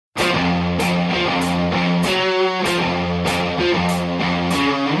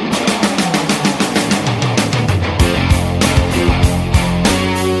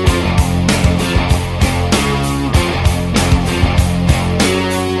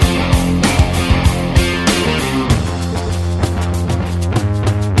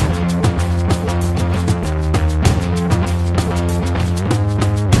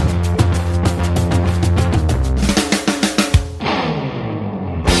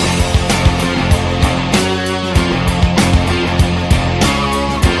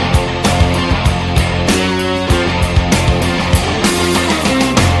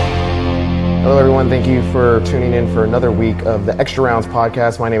everyone. Thank you for tuning in for another week of the Extra Rounds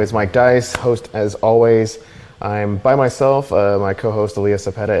podcast. My name is Mike Dice, host as always. I'm by myself. My co-host Elias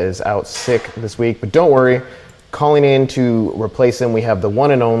Cepeda is out sick this week, but don't worry. Calling in to replace him, we have the one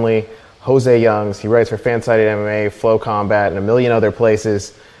and only Jose Youngs. He writes for Fansided MMA, Flow Combat, and a million other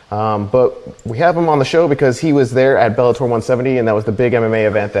places. But we have him on the show because he was there at Bellator 170, and that was the big MMA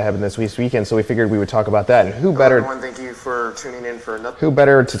event that happened this weekend. So we figured we would talk about that. And who better? Everyone, thank you for tuning in for another. Who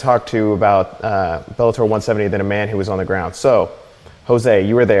better to talk to about Bellator 170 than a man who was on the ground? So, Jose,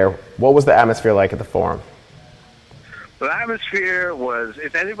 you were there. What was the atmosphere like at the forum? The atmosphere was,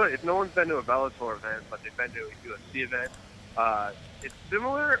 if no one's been to a Bellator event, but they've been to a UFC event, it's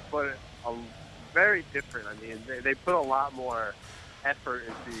similar, but very different. I mean, they put a lot more effort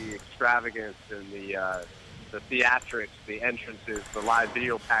into the extravagance and the theatrics, the entrances, the live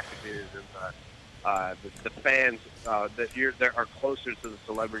video packages, and the fans that are closer to the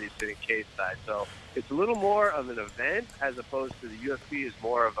celebrities sitting cage side. So it's a little more of an event as opposed to the UFC is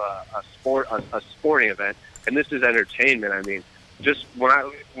more of a sporting event, and this is entertainment. I mean, just when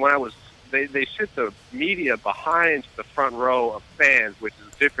I was they sit the media behind the front row of fans, which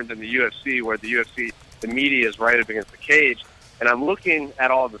is different than the UFC, where the UFC the media is right up against the cage. And I'm looking at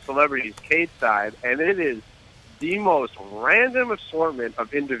all the celebrities cage side, and it is the most random assortment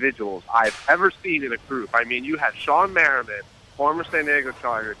of individuals I've ever seen in a group. I mean, you had Sean Merriman, former San Diego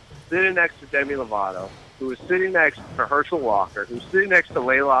Chargers, sitting next to Demi Lovato, who was sitting next to Herschel Walker, who's sitting next to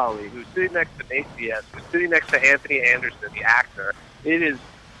Layla Ali, who's sitting next to Nate Diaz, who's sitting next to Anthony Anderson, the actor. It is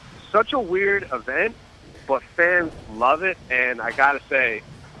such a weird event, but fans love it, and I got to say,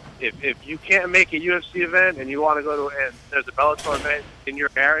 if you can't make a UFC event and you want to go to, and there's a Bellator event in your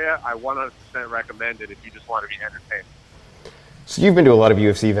area, I 100% recommend it if you just want to be entertained. So you've been to a lot of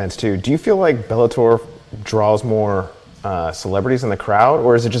UFC events too. Do you feel like Bellator draws more celebrities in the crowd,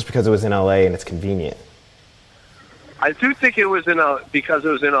 or is it just because it was in LA and it's convenient? I do think it was because it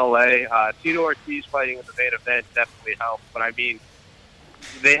was in LA. Tito Ortiz fighting in the main event definitely helped, but I mean,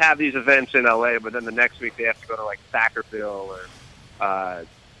 they have these events in LA, but then the next week they have to go to like Sacramento or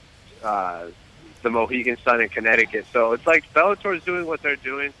the Mohegan Sun in Connecticut. So it's like Bellator is doing what they're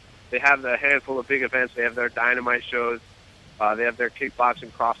doing. They have a handful of big events. They have their Dynamite shows. They have their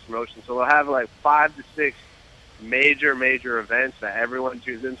kickboxing cross promotion. So they'll have like 5 to 6 major events that everyone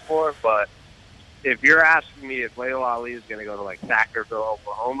tunes in for. But if you're asking me if Layla Ali is going to go to like Sacramento,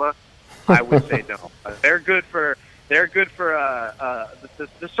 Oklahoma, I would say no. They're good for the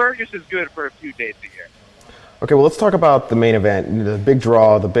circus is good for a few days a year. Okay, well, let's talk about the main event. The big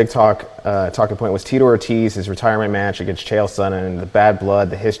draw, the big talking point was Tito Ortiz, his retirement match against Chael Sonnen, the bad blood,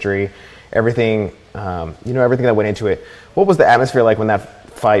 the history, everything, everything that went into it. What was the atmosphere like when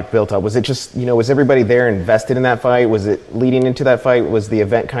that fight built up? Was it just, was everybody there invested in that fight? Was it leading into that fight? Was the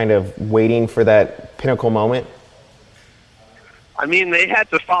event kind of waiting for that pinnacle moment? I mean, they had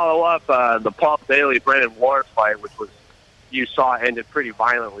to follow up the Paul Bailey, Brandon Ward fight, which you saw ended pretty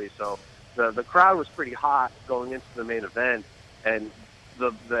violently, so the crowd was pretty hot going into the main event, and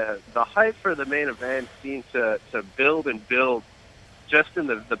the hype for the main event seemed to build and build just in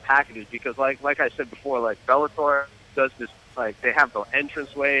the packages, because like I said before, like Bellator does this, like they have the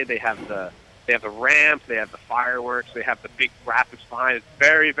entranceway, they have the ramp, they have the fireworks, they have the big graphics behind it.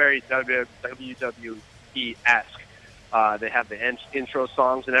 Very, very WWE-esque. They have the intro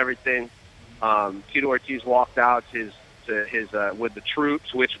songs and everything. Tito Ortiz walked out his with the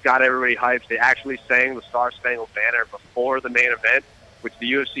troops, which got everybody hyped. They actually sang the Star Spangled Banner before the main event, which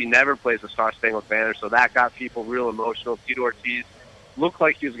the UFC never plays the Star Spangled Banner, so that got people real emotional. Tito Ortiz looked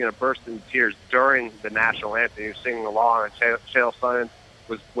like he was going to burst into tears during the national anthem. He was singing along, and Chael Sonnen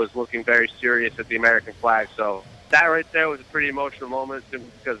was looking very serious at the American flag. So that right there was a pretty emotional moment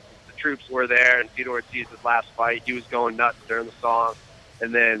because the troops were there, and Tito Ortiz's last fight, he was going nuts during the song.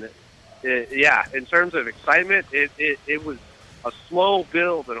 And then in terms of excitement, it was a slow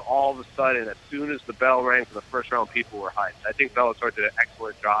build, and all of a sudden, as soon as the bell rang for the first round, people were hyped. I think Bellator did an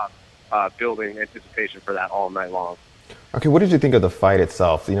excellent job building anticipation for that all night long. Okay, what did you think of the fight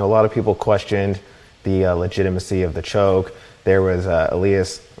itself? A lot of people questioned the legitimacy of the choke. There was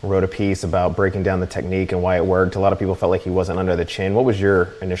Elias wrote a piece about breaking down the technique and why it worked. A lot of people felt like he wasn't under the chin. What was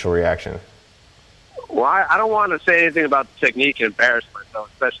your initial reaction? Well, I don't want to say anything about the technique and embarrass myself,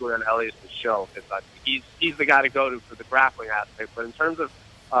 especially on Elias' show, because he's the guy to go to for the grappling aspect. But in terms of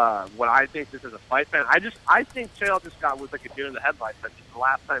what I think this is a fight fan, I think Chael just was like a deer in the headlights. I think the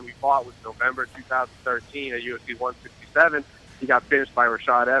last time we fought was November 2013 at UFC 167. He got finished by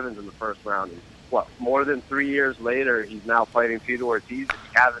Rashad Evans in the first round. And more than 3 years later, he's now fighting Tito Ortiz, and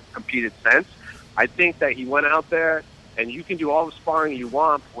he hasn't competed since. I think that he went out there And you can do all the sparring you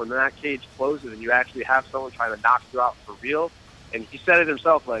want, but when that cage closes and you actually have someone trying to knock you out for real. And he said it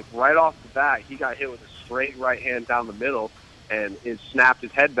himself, like right off the bat, he got hit with a straight right hand down the middle, and it snapped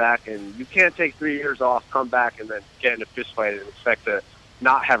his head back. And you can't take 3 years off, come back, and then get in a fist fight and expect to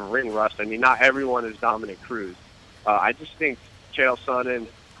not have ring rust. I mean, not everyone is Dominic Cruz. I just think Chael Sonnen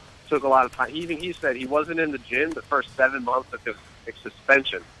took a lot of time. Even he said he wasn't in the gym the first 7 months of his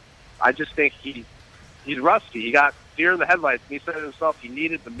suspension. I just think he's rusty. He got deer in the headlights. And he said himself he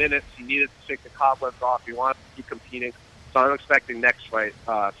needed the minutes. He needed to shake the cobwebs off. He wanted to keep competing. So I'm expecting next fight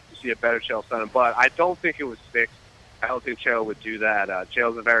to see a better Chael Sonnen. But I don't think it was fixed. I don't think Chael would do that.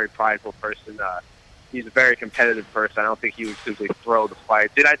 Chael's a very prideful person. He's a very competitive person. I don't think he would simply throw the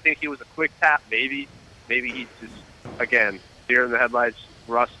fight. Did I think he was a quick tap? Maybe. Maybe he just, again, deer in the headlights,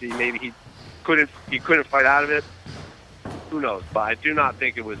 rusty. Maybe he couldn't fight out of it. Who knows? But I do not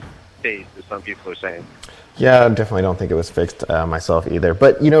think it was phased, as some people are saying. Yeah, I definitely don't think it was fixed myself either.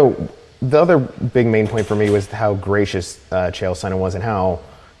 But, you know, the other big main point for me was how gracious Chael Sonnen was and how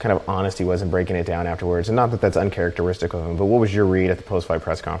kind of honest he was in breaking it down afterwards. And not that that's uncharacteristic of him, but what was your read at the post-fight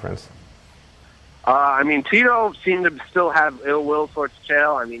press conference? I mean, Tito seemed to still have ill will towards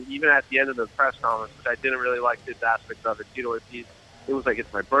Chael. I mean, even at the end of the press conference, which I didn't really like this aspect of it, Tito Ortiz, it was like,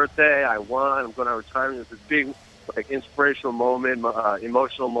 it's my birthday, I won, I'm going to retirement. It was this big, like, inspirational moment,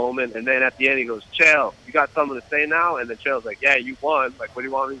 emotional moment. And then at the end, he goes, Chael, you got something to say now? And then Chael's like, yeah, you won. Like, what do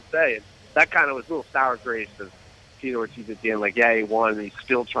you want me to say? And that kind of was a little sour grace of Tito Ortiz at the end. Like, yeah, he won, and he's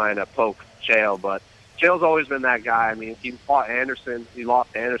still trying to poke Chael. But Chael's always been that guy. I mean, he fought Anderson. He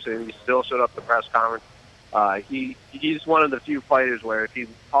lost Anderson. He still showed up at the press conference. He's one of the few fighters where if he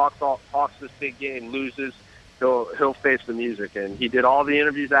talks this big game, loses, he'll face the music. And he did all the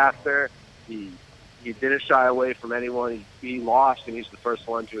interviews after. He didn't shy away from anyone. He lost, and he's the first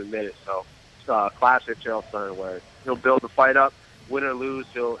one to admit it. So it's classic Chael Sonnen, where he'll build the fight up, win or lose,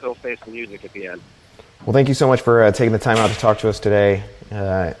 he'll face the music at the end. Well, thank you so much for taking the time out to talk to us today.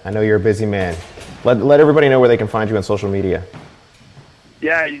 I know you're a busy man. Let everybody know where they can find you on social media.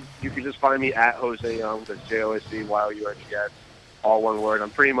 Yeah, you can just find me at Jose Young. That's JOSEYOUNGS, all one word. I'm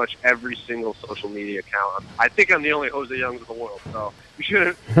pretty much every single social media account. I think I'm the only Jose Youngs in the world, so you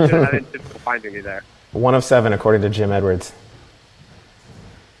shouldn't have any difficulty finding me there. 1 of 7, according to Jim Edwards.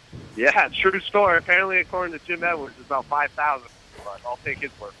 Yeah, true story. Apparently, according to Jim Edwards, it's about 5,000, but I'll take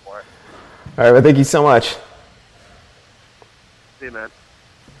his word for it. All right, well, thank you so much. See you, man.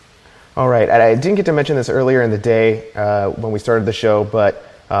 All right, and I didn't get to mention this earlier in the day when we started the show, but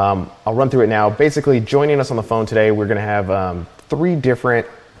I'll run through it now. Basically, joining us on the phone today, we're going to have 3 different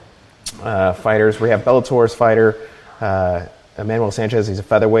fighters. We have Bellator's fighter, Emmanuel Sanchez. He's a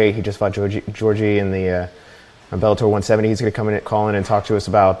featherweight. He just fought Georgie in the Bellator 170. He's going to come in, call in and talk to us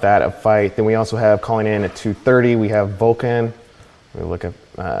about that fight. Then we also have calling in at 2:30. We have Volkan. Let me look at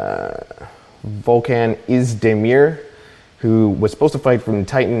Volkan Oezdemir, who was supposed to fight from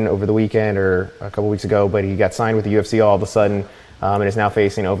Titan over the weekend or a couple weeks ago, but he got signed with the UFC all of a sudden and is now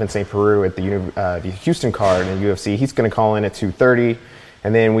facing Ovince St. Peru at the Houston card in the UFC. He's going to call in at 2:30.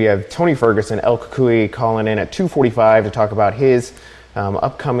 And then we have Tony Ferguson, El Kukui, calling in at 2:45 to talk about his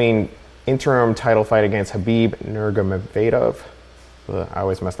upcoming interim title fight against Khabib Nurmagomedov. I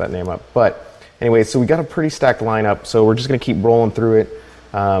always mess that name up. But anyway, so we got a pretty stacked lineup, so we're just going to keep rolling through it.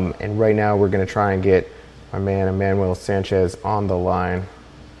 And right now we're going to try and get my man Emmanuel Sanchez on the line.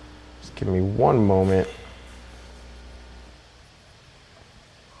 Just give me one moment.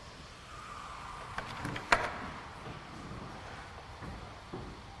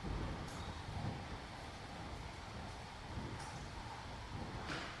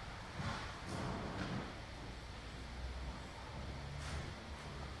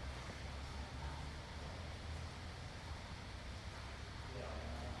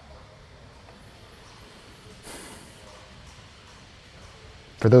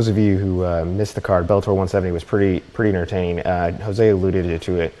 For those of you who missed the card, Bellator 170 was pretty entertaining. Jose alluded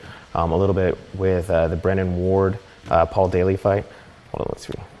to it a little bit with the Brennan Ward, Paul Daly fight. Hold on, let's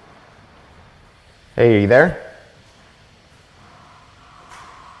see. Hey, are you there?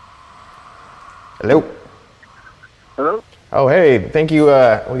 Hello? Hello? Oh, hey, thank you. We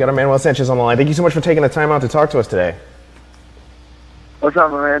got Emmanuel Sanchez on the line. Thank you so much for taking the time out to talk to us today. What's up,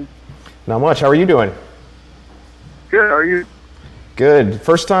 my man? Not much. How are you doing? Good. How are you? Good.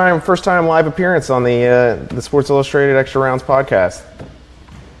 First time live appearance on the Sports Illustrated Extra Rounds podcast.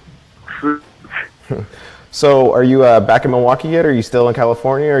 So, are you back in Milwaukee yet? Are you still in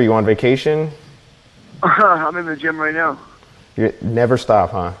California? Are you on vacation? I'm in the gym right now. You never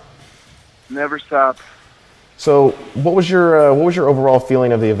stop, huh? Never stop. So, what was your overall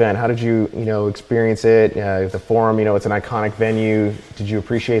feeling of the event? How did you experience it? The Forum, it's an iconic venue. Did you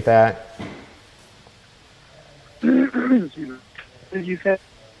appreciate that? Did you say?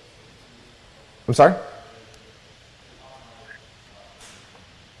 I'm sorry.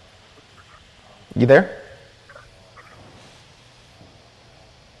 You there?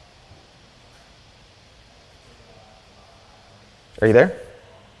 Are you there?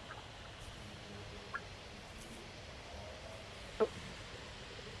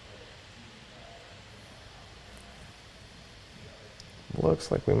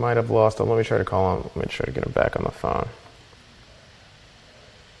 Looks like we might have lost him. Let me try to call him. Let me try to get him back on the phone.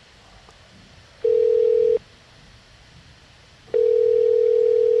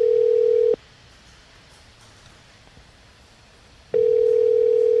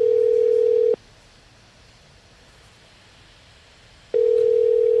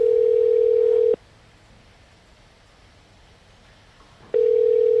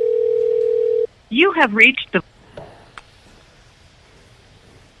 You have reached the...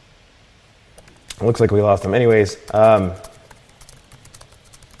 Looks like we lost him. Anyways,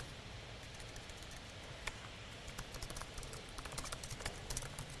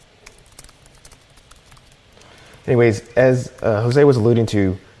 as Jose was alluding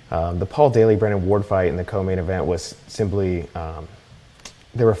to, the Paul Daly-Brennan Ward fight in the co-main event was simply,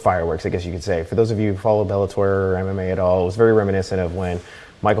 there were fireworks, I guess you could say. For those of you who follow Bellator or MMA at all, it was very reminiscent of when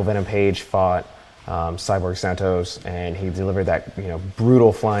Michael Venom Page fought Cyborg Santos, and he delivered that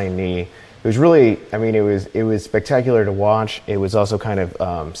brutal flying knee. It was really, it was spectacular to watch. It was also kind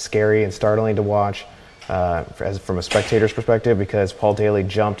of scary and startling to watch from a spectator's perspective, because Paul Daly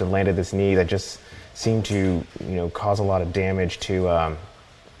jumped and landed this knee that just seemed to cause a lot of damage to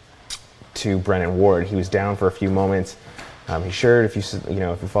Brennan Ward. He was down for a few moments. He shared, if you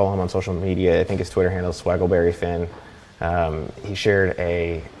follow him on social media, I think his Twitter handle is Swaggleberry Finn. He shared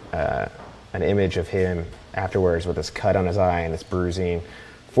an image of him afterwards with this cut on his eye and this bruising.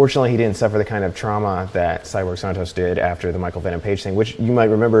 Fortunately, he didn't suffer the kind of trauma that Cyborg Santos did after the Michael Venom Page thing, which you might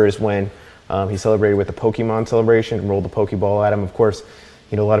remember is when he celebrated with the Pokemon celebration and rolled the Pokeball at him. Of course,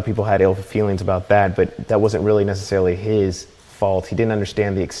 a lot of people had ill feelings about that, but that wasn't really necessarily his fault. He didn't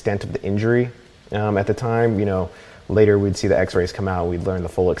understand the extent of the injury at the time. Later we'd see the x-rays come out, we'd learn the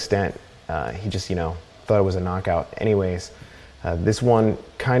full extent. He just, thought it was a knockout. Anyways, this one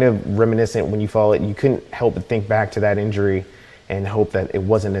kind of reminiscent when you follow it. You couldn't help but think back to that injury and hope that it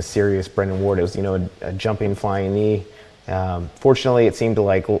wasn't as serious Brennan Ward. It was, a jumping, flying knee. Fortunately, it seemed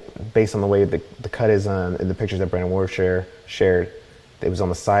to based on the way the cut is in the pictures that Brennan Ward shared, it was on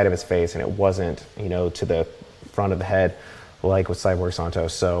the side of his face and it wasn't, to the front of the head like with Cyborg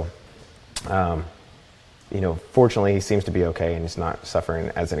Santos. So, fortunately, he seems to be okay and he's not suffering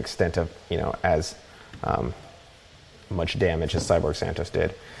as an extent of, as much damage as Cyborg Santos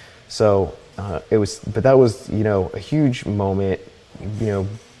did. So that was a huge moment,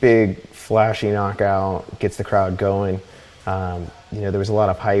 big flashy knockout, gets the crowd going. There was a lot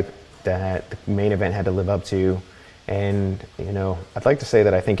of hype that the main event had to live up to, and I'd like to say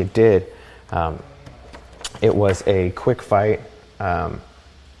that I think it did. It was a quick fight.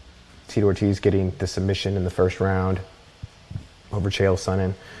 Tito Ortiz getting the submission in the first round over Chael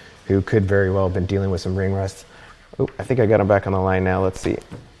Sonnen, who could very well have been dealing with some ring rust. Oh, I think I got him back on the line now. Let's see.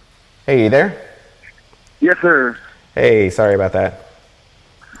 Hey, you there? Yes, sir. Hey, sorry about that.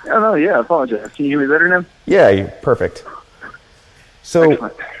 I apologize. Can you hear me better now? Yeah, perfect. So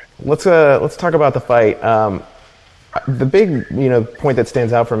Excellent. let's talk about the fight. The big point that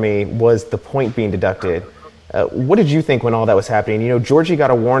stands out for me was the point being deducted. What did you think when all that was happening? Georgie got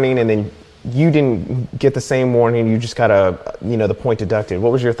a warning, and then you didn't get the same warning. You just got the point deducted.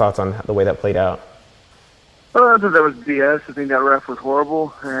 What was your thoughts on the way that played out? Well, I thought that was BS. I think that ref was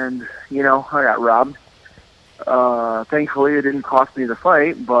horrible, and, I got robbed. Thankfully, it didn't cost me the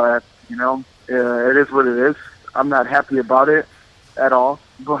fight, but, it is what it is. I'm not happy about it at all,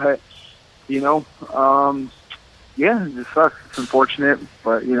 but, it just sucks. It's unfortunate,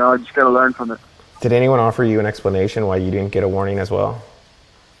 but, I just got to learn from it. Did anyone offer you an explanation why you didn't get a warning as well?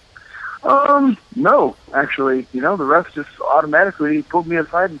 No, actually. The ref just automatically pulled me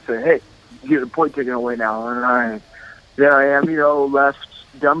aside and said, hey, you get the point taken away now. And there I am, left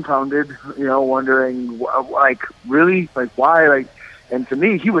dumbfounded, wondering, really? Why? And to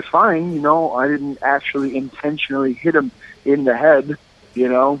me, he was fine, I didn't actually intentionally hit him in the head,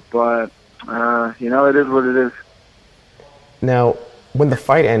 but, it is what it is. Now, when the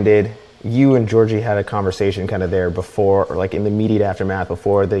fight ended, you and Georgie had a conversation kind of there before, or in the immediate aftermath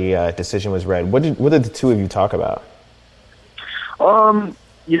before the decision was read. What did the two of you talk about?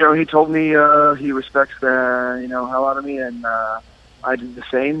 he told me he respects the hell out of me, and I did the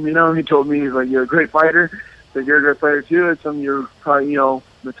same. He told me, he's like, you're a great fighter. That you're a great fighter too. It's some of your probably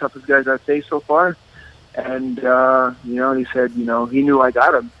the toughest guys I've faced so far. And he said he knew I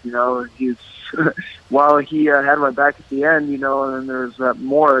got him. He's while he had my back at the end, and then there's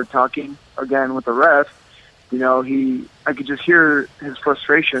more talking again with the ref. I could just hear his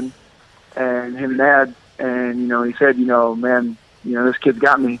frustration and him mad. And he said, man, this kid's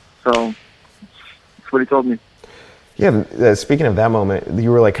got me. So that's what he told me. Yeah, speaking of that moment, you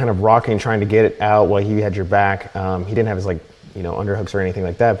were like kind of rocking, trying to get it out while he had your back. He didn't have his underhooks or anything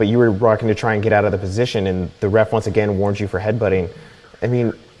like that, but you were rocking to try and get out of the position, and the ref once again warned you for headbutting. I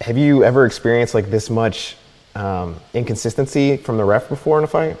mean, have you ever experienced like this much inconsistency from the ref before in a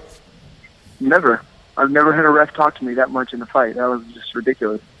fight? Never. I've never had a ref talk to me that much in a fight. That was just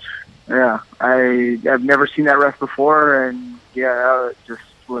ridiculous. Yeah, I've never seen that ref before, and it just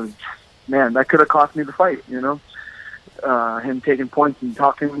was, man, that could have cost me the fight. Him taking points and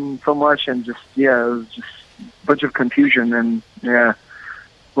talking so much, and just it was just a bunch of confusion, and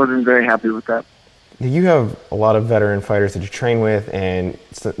wasn't very happy with that. You have a lot of veteran fighters that you train with, and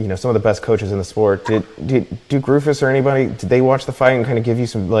some of the best coaches in the sport. Did Duke Roufus or anybody, did they watch the fight and kind of give you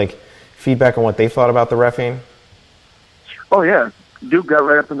some like feedback on what they thought about the reffing? Oh yeah, Duke got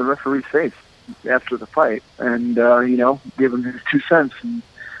right up in the referee's face after the fight, and gave him his 2 cents, and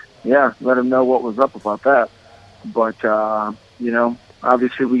let him know what was up about that. But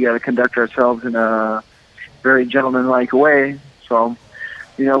obviously we got to conduct ourselves in a very gentlemanlike way. So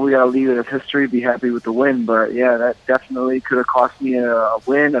we got to leave it as history, be happy with the win. But that definitely could have cost me a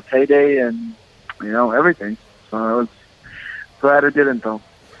win, a payday, and everything. So I was glad it didn't, though.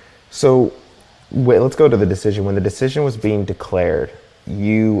 So let's go to the decision. When the decision was being declared,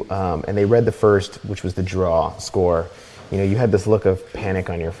 you and they read the first, which was the draw score. You had this look of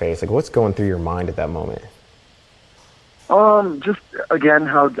panic on your face. Like, what's going through your mind at that moment? Just again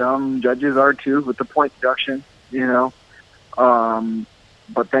how dumb judges are too with the point deduction,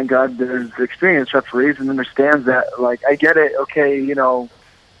 But thank God there's experienced referees and understands that. Like, I get it. Okay,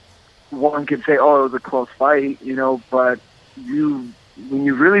 one could say, "Oh, it was a close fight," but when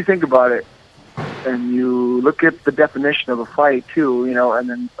you really think about it, and you look at the definition of a fight too, and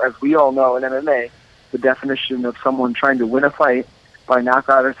then as we all know in MMA, the definition of someone trying to win a fight by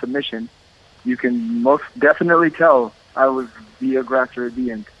knockout or submission, you can most definitely tell I was the aggressor the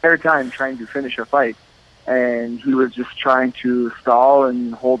entire time trying to finish a fight. And he was just trying to stall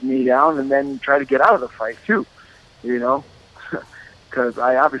and hold me down and then try to get out of the fight too, because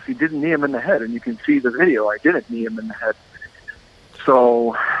I obviously didn't knee him in the head, and you can see the video, I didn't knee him in the head.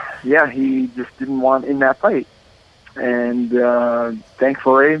 So, he just didn't want in that fight. And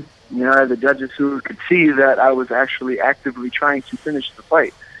thankfully, I had the judges who could see that I was actually actively trying to finish the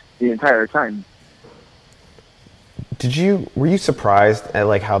fight the entire time. Were you surprised at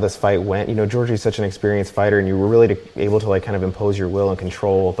like how this fight went? Georgie's such an experienced fighter, and you were really able to like kind of impose your will and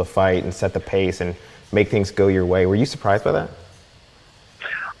control the fight and set the pace and make things go your way. Were you surprised by that?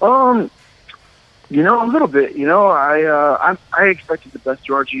 A little bit. I expected the best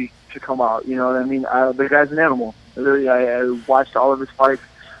Georgie to come out. You know what I mean? The guy's an animal. Really, I watched all of his fights.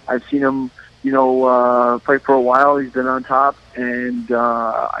 I've seen him, fight for a while. He's been on top, and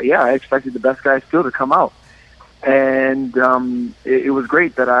I expected the best guy still to come out. And it was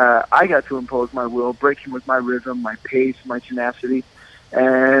great that I got to impose my will, break him with my rhythm, my pace, my tenacity.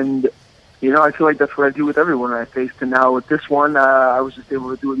 And, I feel like that's what I do with everyone I face. And now with this one, I was just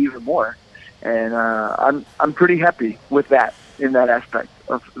able to do it even more. And I'm pretty happy with that in that aspect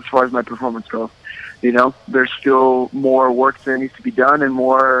as far as my performance goes. There's still more work that needs to be done, and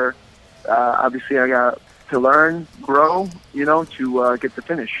more, obviously I got to learn, grow, to get the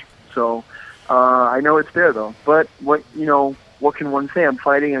finish. So I know it's there though. But what can one say? I'm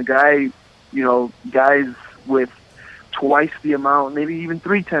fighting a guy, guys with twice the amount, maybe even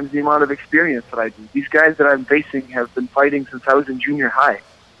 3 times the amount of experience that I do. These guys that I'm facing have been fighting since I was in junior high,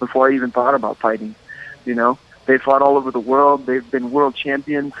 before I even thought about fighting. They fought all over the world. They've been world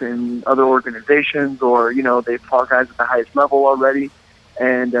champions in other organizations, or they've fought guys at the highest level already.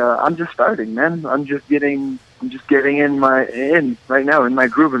 And I'm just starting, man. I'm just getting in right now in my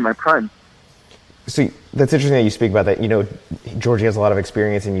groove, in my prime. So that's interesting that you speak about that. Georgie has a lot of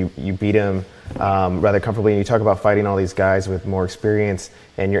experience, and you beat him rather comfortably. And you talk about fighting all these guys with more experience,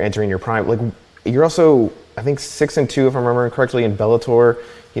 and you're entering your prime. Like, you're also, I think, 6-2, if I'm remembering correctly, in Bellator.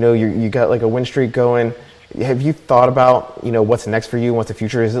 You got like a win streak going. Have you thought about what's next for you? What's the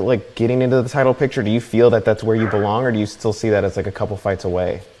future? Is it like getting into the title picture? Do you feel that that's where you belong, or do you still see that as like a couple fights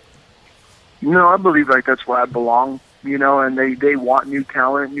away? No, I believe like that's where I belong. and they want new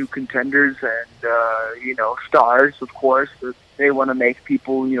talent, new contenders, and, stars, of course. They want to make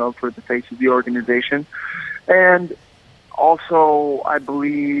people, for the face of the organization. And also, I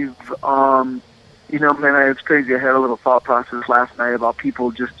believe, man, it's crazy. I had a little thought process last night about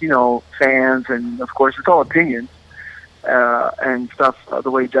people just, fans, and of course, it's all opinions and stuff,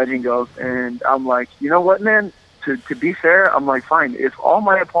 the way judging goes. And I'm like, you know what, man? To be fair, I'm like, fine. If all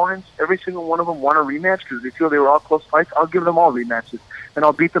my opponents, every single one of them, want a rematch because they feel they were all close fights, I'll give them all rematches, and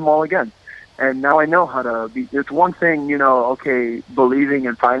I'll beat them all again. And now I know how to beat. It's one thing, believing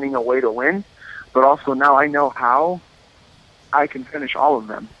and finding a way to win, but also now I know how I can finish all of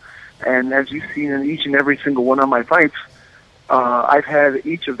them. And as you've seen in each and every single one of my fights, I've had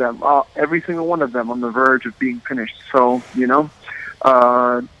each of them, every single one of them on the verge of being finished. So,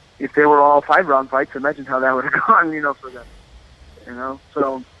 if they were all 5-round fights, imagine how that would have gone, for them.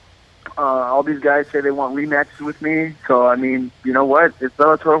 So all these guys say they want rematches with me. So, I mean, you know what? If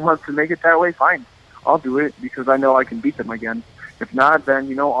Bellator wants to make it that way, fine. I'll do it because I know I can beat them again. If not,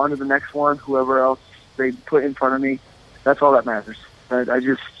 then, on to the next one, whoever else they put in front of me. That's all that matters. I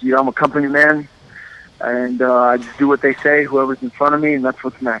just, I'm a company man, and I just do what they say, whoever's in front of me, and that's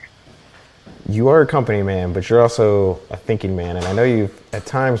what's next. You are a company man, but you're also a thinking man, and I know you've at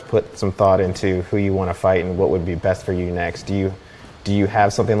times put some thought into who you want to fight and what would be best for you next. Do you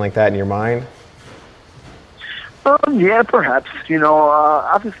have something like that in your mind? Yeah, perhaps.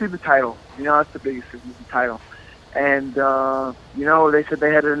 Obviously the title. That's the biggest thing, is the title. And, they said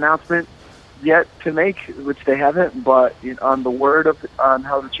they had an announcement yet to make, which they haven't, but on the word on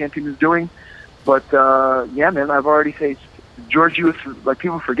how the champion is doing. But, yeah, man, I've already faced Georgie. Was, like,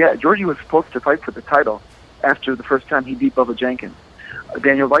 people forget, Georgie was supposed to fight for the title after the first time he beat Bubba Jenkins.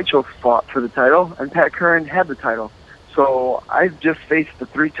 Daniel Weichel fought for the title, and Pat Curran had the title. So I've just faced the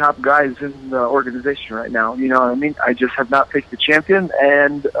 3 top guys in the organization right now. You know what I mean? I just have not faced the champion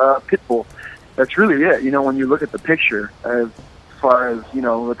and Pitbull. That's really it. When you look at the picture, as far as,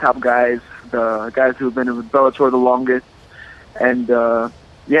 the top guys, the guys who have been in Bellator the longest, and,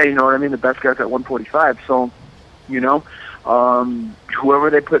 yeah, you know what I mean? The best guys at 145. So, whoever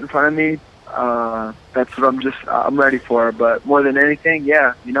they put in front of me, that's what I'm ready for. But more than anything,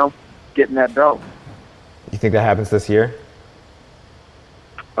 yeah, getting that belt. You think that happens this year?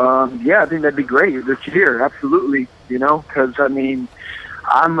 Yeah, I think that'd be great this year. Absolutely. Because, I mean,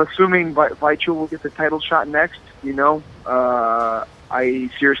 I'm assuming Weichel will get the title shot next. I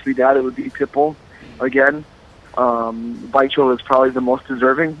seriously doubt it would be Pitbull again. Weichel is probably the most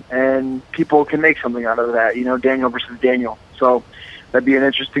deserving, and people can make something out of that, Daniel versus Daniel. So that'd be an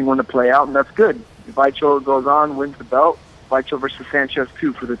interesting one to play out, and that's good. If Weichel goes on, wins the belt, Weichel versus Sanchez,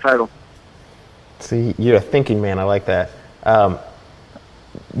 too, for the title. See, you're a thinking man. I like that.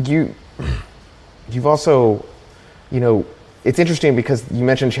 You've also, it's interesting because you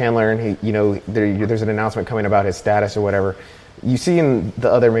mentioned Chandler, and he, there's an announcement coming about his status or whatever. You see in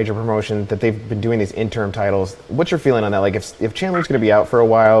the other major promotion that they've been doing these interim titles. What's your feeling on that? Like, if Chandler's going to be out for a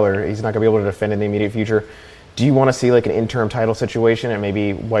while, or he's not going to be able to defend in the immediate future, do you want to see like an interim title situation and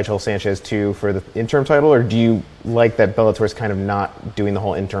maybe Weichel Sanchez too for the interim title, or do you like that Bellator's kind of not doing the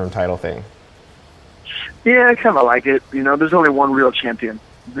whole interim title thing? Yeah, I kind of like it. There's only one real champion.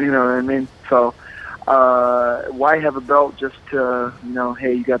 You know what I mean? So why have a belt just to,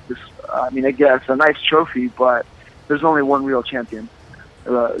 hey, you got this, I guess a nice trophy, but there's only one real champion.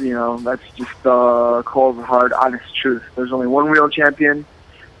 That's just the cold, hard, honest truth. There's only one real champion,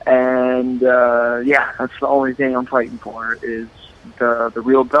 and yeah, that's the only thing I'm fighting for is the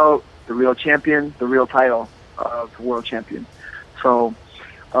real belt, the real champion, the real title of the world champion. So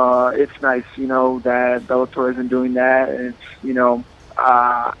it's nice, that Bellator isn't doing that. It's,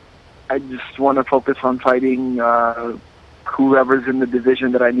 I just want to focus on fighting whoever's in the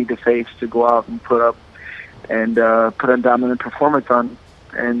division that I need to face to go out and put a dominant performance on,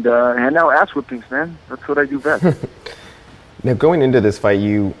 and hand out ass whippings, man. That's what I do best. Now, going into this fight,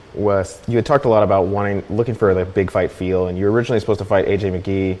 you had talked a lot about looking for the big fight feel, and you were originally supposed to fight AJ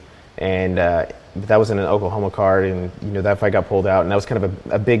McGee, and that was in an Oklahoma card, and that fight got pulled out, and that was kind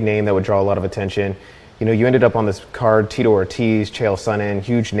of a big name that would draw a lot of attention. You ended up on this card, Tito Ortiz, Chael Sonnen,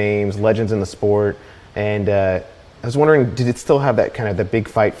 huge names, legends in the sport, and I was wondering, did it still have that kind of the big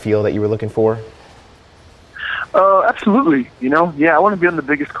fight feel that you were looking for? Absolutely. Yeah, I want to be on the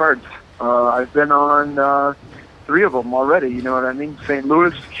biggest cards. I've been on 3 of them already. You know what I mean? St.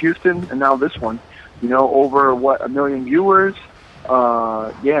 Louis, Houston, and now this one. Over 1 million viewers.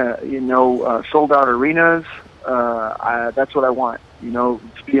 Yeah, sold out arenas. That's what I want. To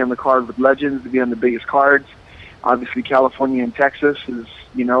be on the card with legends, to be on the biggest cards. Obviously, California and Texas is,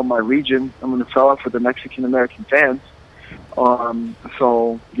 my region. I'm going to sell out for the Mexican American fans.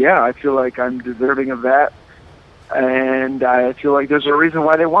 So yeah, I feel like I'm deserving of that, and I feel like there's a reason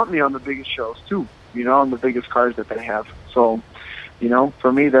why they want me on the biggest shows too. On the biggest cards that they have. So,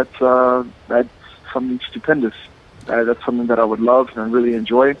 for me, that's something stupendous. That's something that I would love and really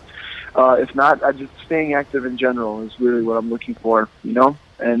enjoy. If not, just staying active in general is really what I'm looking for.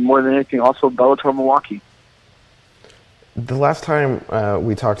 And more than anything, also Bellator Milwaukee. The last time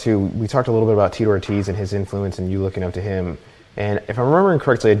we talked a little bit about Tito Ortiz and his influence and you looking up to him. And if I'm remembering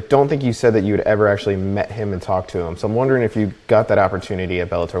correctly, I don't think you said that you had ever actually met him and talked to him. So I'm wondering if you got that opportunity at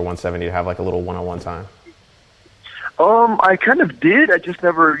Bellator 170 to have like a little one-on-one time. I kind of did. I just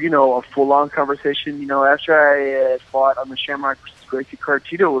never, a full-on conversation. After I fought on the Shamrock versus Gracie card,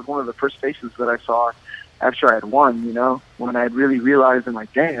 Tito was one of the first faces that I saw after I had won, when I had really realized, I'm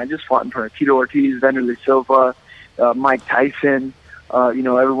like, dang, I just fought in front of Tito Ortiz, Vanderlei Silva, Mike Tyson,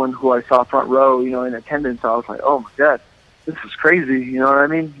 everyone who I saw front row, in attendance. I was like, oh, my God. This is crazy, you know what I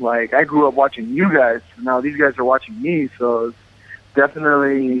mean? Like, I grew up watching you guys, and now these guys are watching me, so it's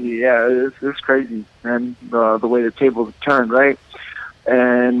definitely, it's crazy, man, the way the tables have turned, right?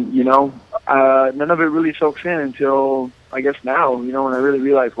 And, none of it really soaks in until, I guess now, when I really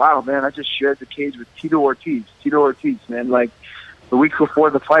realized, wow, man, I just shared the cage with Tito Ortiz, man. Like, the week before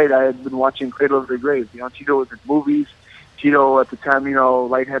the fight, I had been watching Cradle of the Grave. Tito was in movies. Tito, at the time,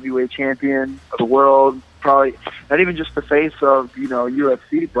 light heavyweight champion of the world, probably not even just the face of,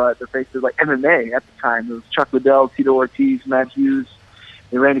 UFC, but the face of like MMA at the time. It was Chuck Liddell, Tito Ortiz, Matt Hughes,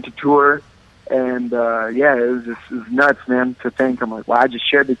 and Randy Couture. And, it was nuts, man, to think. I'm like, wow, I just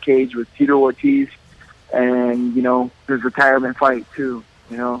shared the cage with Tito Ortiz and, his retirement fight too,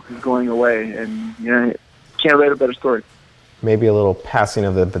 he's going away. And, can't write a better story. Maybe a little passing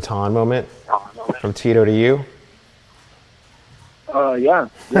of the baton moment from Tito to you. Yeah.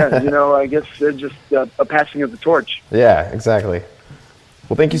 I guess just a passing of the torch. Yeah, exactly.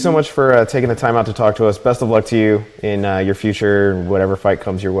 Well, thank you so much for taking the time out to talk to us. Best of luck to you in your future, whatever fight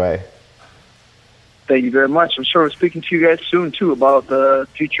comes your way. Thank you very much. I'm sure we're speaking to you guys soon, too, about the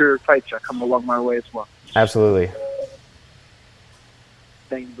future fights that come along my way as well. Absolutely.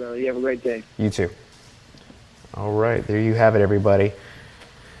 Thank you, brother. You have a great day. You too. All right, there you have it, everybody.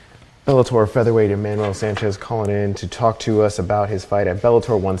 Bellator featherweight Emmanuel Sanchez calling in to talk to us about his fight at Bellator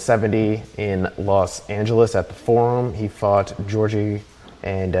 170 in Los Angeles at the Forum. He fought Georgie,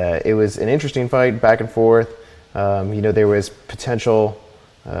 and it was an interesting fight, back and forth. There was potential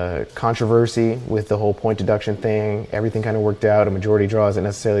controversy with the whole point deduction thing. Everything kind of worked out. A majority draw isn't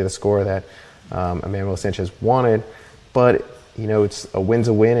necessarily the score that Emmanuel Sanchez wanted, but it's a win's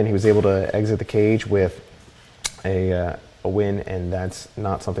a win, and he was able to exit the cage with a win, and that's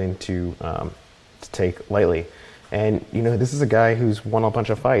not something to take lightly. And this is a guy who's won a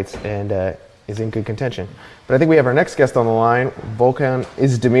bunch of fights and is in good contention. But I think we have our next guest on the line, Volkan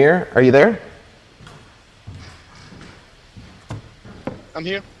Oezdemir. Are you there? I'm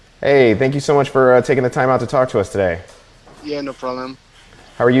here. Hey, thank you so much for taking the time out to talk to us today. Yeah, no problem.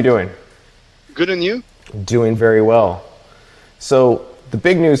 How are you doing? Good, and you? Doing very well. So the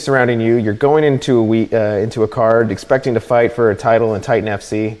big news surrounding you, you're going into a card expecting to fight for a title in Titan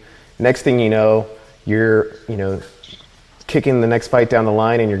FC. Next thing you know, you're kicking the next fight down the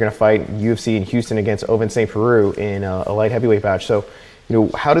line, and you're going to fight UFC in Houston against Ovince St. Preux in a light heavyweight match. So,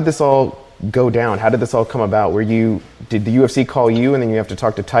 how did this all go down? How did this all come about? Did the UFC call you, and then you have to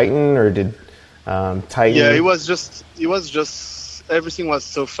talk to Titan, or did Titan? Yeah, it was just everything was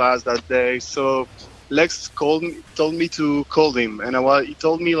so fast that day. So Lex told me to call him, and he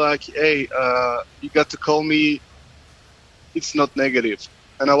told me like, hey, you got to call me. It's not negative.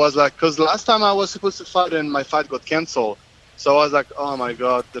 And I was like, because last time I was supposed to fight and my fight got canceled. So I was like, oh my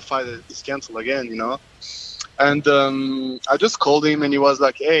God, the fight is canceled again, And I just called him, and he was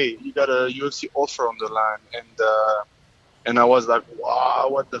like, hey, you got a UFC offer on the line. And I was like, wow,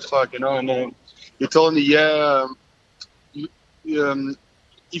 what the fuck, And then he told me, yeah,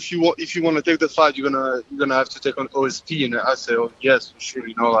 if you want to take the fight, you're gonna have to take on OSP. And I said, oh yes, sure,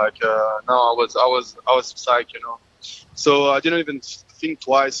 no, I was psyched, So I didn't even think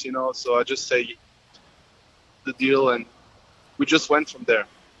twice, So I just say the deal, and we just went from there.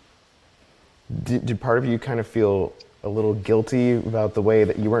 Did part of you kind of feel a little guilty about the way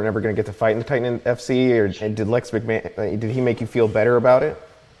that you weren't ever going to get to fight in the Titan FC, or did Lex McMahon, did he make you feel better about it?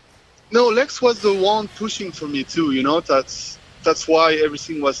 No, Lex was the one pushing for me too. That's why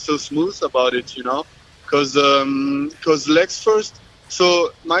everything was so smooth about it. Because Lex first.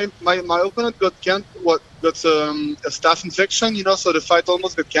 So my opponent got a staph infection. So the fight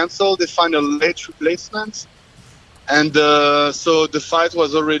almost got canceled. They find a late replacement, and so the fight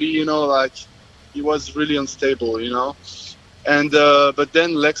was already he was really unstable, you know. And but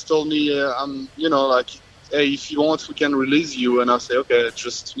then Lex told me, you know, like, hey, if you want, we can release you. And I say, okay,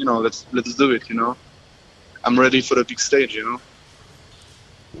 just, you know, let's do it, you know. I'm ready for the big stage, you know.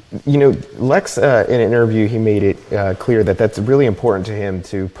 You know, Lex, in an interview, he made it clear that that's really important to him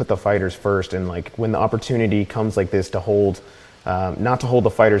to put the fighters first, and like when the opportunity comes like this to hold, not to hold the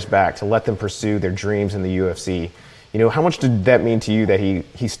fighters back, to let them pursue their dreams in the UFC. You know, how much did that mean to you that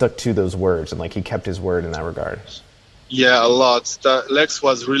he stuck to those words and like he kept his word in that regard? Yeah, a lot. Lex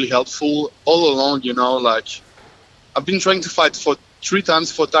was really helpful all along, you know, like I've been trying to fight for 3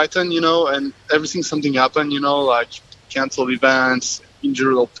 times for Titan, you know, and something happened, you know, like cancel events,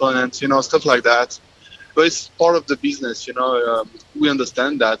 injured opponents, you know, stuff like that. But it's part of the business, you know. We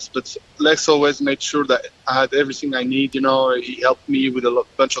understand that. But Lex always made sure that I had everything I need, you know. He helped me with a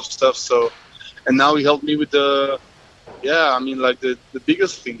bunch of stuff. So, and now he helped me with the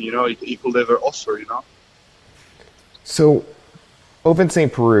biggest thing, you know, he could ever offer, you know. So, Ovince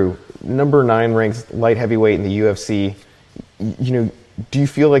St. Preux, number 9 ranked light heavyweight in the UFC. You know, do you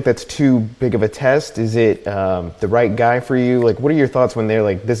feel like that's too big of a test? Is it the right guy for you? Like, what are your thoughts when they're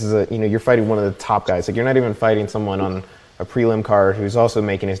like, this is you're fighting one of the top guys. Like, you're not even fighting someone on a prelim card who's also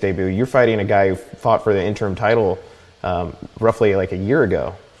making his debut. You're fighting a guy who fought for the interim title roughly like a year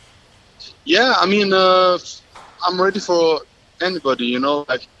ago. Yeah, I mean, I'm ready for anybody, you know.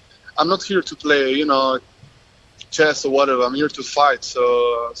 Like, I'm not here to play, you know, chess or whatever. I'm here to fight.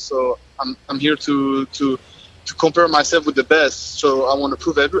 So I'm here to compare myself with the best. So I want to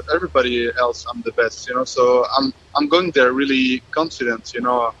prove everybody else I'm the best, you know. So I'm going there really confident, you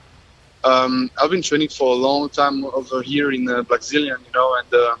know. I've been training for a long time over here in Blackzilian, you know,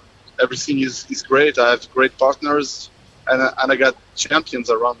 and everything is great. I have great partners, and I got champions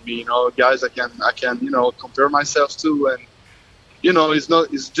around me, you know, guys I can you know compare myself to, and you know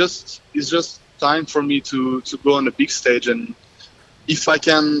it's just time for me to go on the big stage, and if I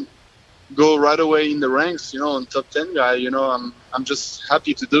can go right away in the ranks, you know, on top 10 guy, you know, I'm just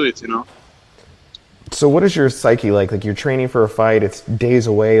happy to do it, you know. So what is your psyche like? Like, you're training for a fight, it's days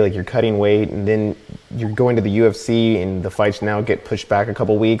away, like you're cutting weight, and then you're going to the UFC and the fights now get pushed back a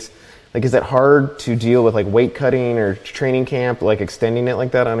couple weeks. Like, is that hard to deal with, like weight cutting or training camp, like extending it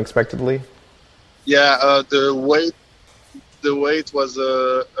like that unexpectedly? Yeah, the weight was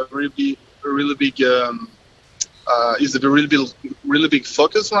a really big is a really big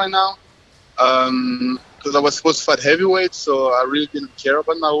focus right now. Because I was supposed to fight heavyweight, so I really didn't care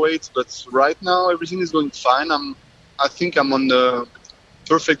about my weight. But right now, everything is going fine. I think I'm on the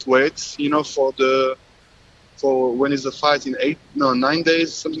perfect weight, you know, for when it's a fight in 9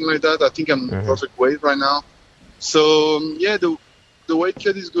 days, something like that. I think I'm perfect weight right now. So yeah, the weight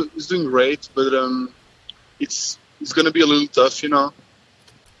cut is doing great, but it's gonna be a little tough, you know.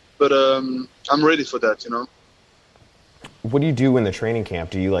 But I'm ready for that, you know. What do you do in the training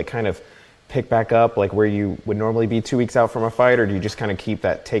camp? Do you like kind of pick back up like where you would normally be 2 weeks out from a fight, or do you just kind of keep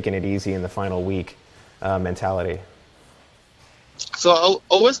that taking it easy in the final week mentality? So I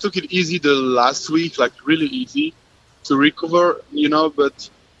always took it easy the last week, like really easy to recover, you know. But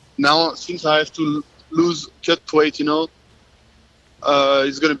now since I have to cut weight, you know,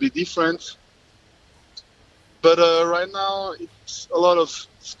 it's gonna be different. But right now it's a lot of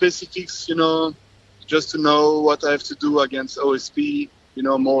specifics, you know, just to know what I have to do against OSP, you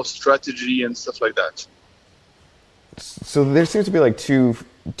know, more strategy and stuff like that. So there seems to be like two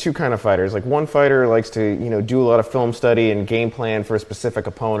kind of fighters. Like, one fighter likes to, you know, do a lot of film study and game plan for a specific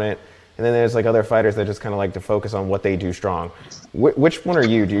opponent, and then there's like other fighters that just kind of like to focus on what they do strong. Which one are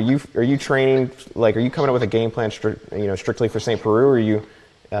you? Are you training, like, are you coming up with a game plan strictly for St. Preux, or are you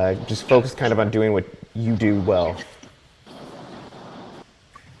just focused kind of on doing what you do well?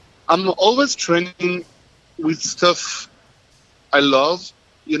 I'm always training with stuff I love,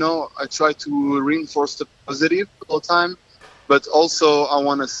 you know. I try to reinforce the positive all the time, but also I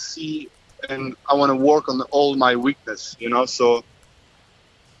want to see and I want to work on all my weakness, you know. So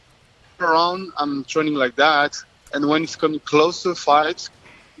around, I'm training like that, and when it's coming close to a fight,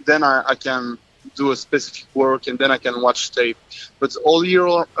 then I can do a specific work, and then I can watch tape. But all year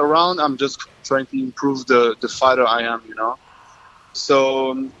around, I'm just trying to improve the fighter I am, you know.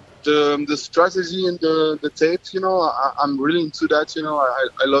 So the strategy and the tape, you know, I'm really into that, you know.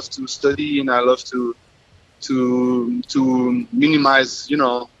 I love to study, and I love to minimize, you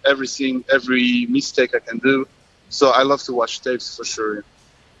know, every mistake I can do. So I love to watch tapes for sure.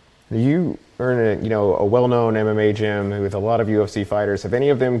 You earn a well-known MMA gym with a lot of UFC fighters. Have any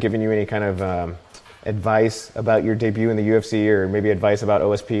of them given you any kind of advice about your debut in the UFC, or maybe advice about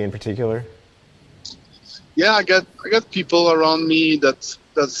OSP in particular? Yeah, I got people around me that's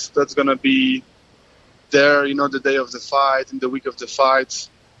gonna be there, the day of the fight and the week of the fight.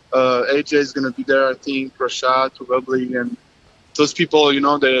 AJ is gonna be there, I think. Rashad probably, and those people,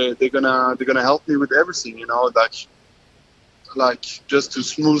 they're gonna help me with everything, like just to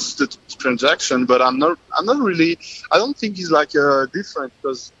smooth the transaction. But I'm not really. I don't think he's like different,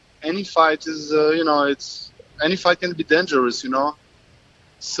 because any fight is, any fight can be dangerous,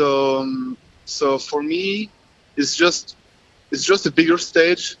 So for me, it's just a bigger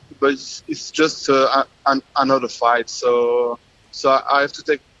stage, but it's just another fight. So I have to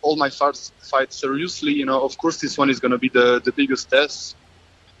take all my fights seriously. Of course, this one is going to be the biggest test,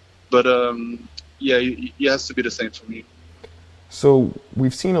 but yeah, it has to be the same for me. So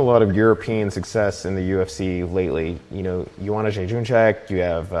we've seen a lot of European success in the UFC lately. Joanna Jędrzejczyk, you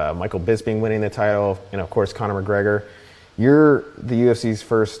have Michael Bisping winning the title, and of course Conor McGregor. You're the UFC's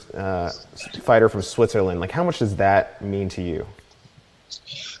first fighter from Switzerland. Like, how much does that mean to you?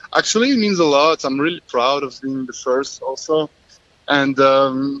 Actually, it means a lot. I'm really proud of being the first also. And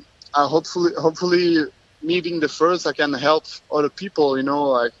I hopefully me being the first, I can help other people,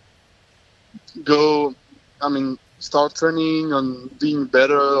 start training on being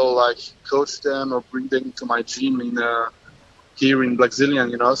better, or like coach them or bring them to my gym here in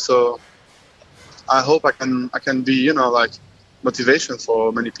Blackzilian, So I hope I can be, motivation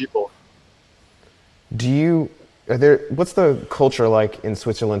for many people. What's the culture like in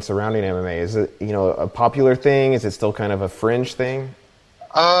Switzerland surrounding MMA? Is it, a popular thing? Is it still kind of a fringe thing?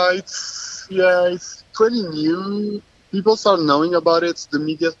 It's pretty new. People start knowing about it. The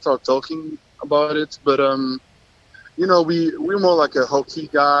media start talking about it, but we're more like a hockey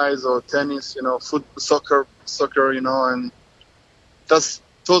guys or tennis, football, soccer, and those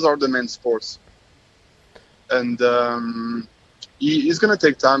are the main sports. And it's gonna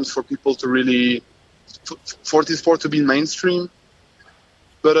take time for people to really, for this sport to be mainstream.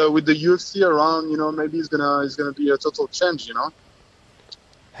 But with the UFC around, maybe it's gonna be a total change,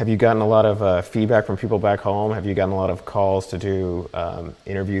 Have you gotten a lot of feedback from people back home? Have you gotten a lot of calls to do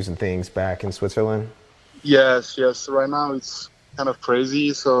interviews and things back in Switzerland? Yes. Right now it's kind of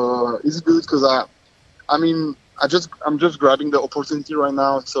crazy, so it's good because I'm just grabbing the opportunity right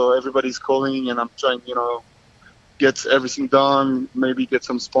now. So everybody's calling, and I'm trying, get everything done. Maybe get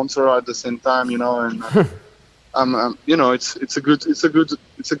some sponsor at the same time, And it's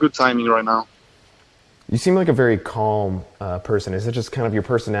a good timing right now. You seem like a very calm person. Is it just kind of your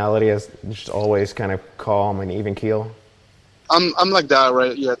personality as just always kind of calm and even keel? I'm like that,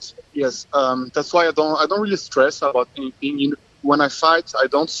 right? Yes. That's why I don't really stress about anything. When I fight, I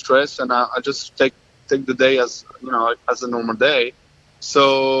don't stress, and I just take the day as as a normal day.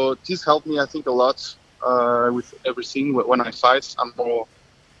 So this helped me, I think, a lot with everything. When I fight,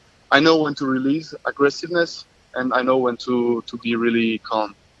 I know when to release aggressiveness, and I know when to be really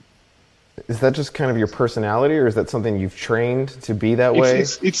calm. Is that just kind of your personality, or is that something you've trained to be that way?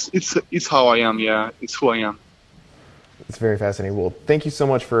 It's how I am. Yeah, it's who I am. It's very fascinating. Well, thank you so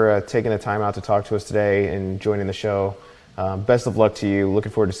much for taking the time out to talk to us today and joining the show. Best of luck to you.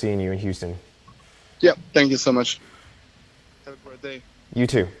 Looking forward to seeing you in Houston. Yeah, thank you so much. Have a great day. You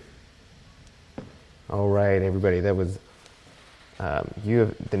too. All right, everybody. That was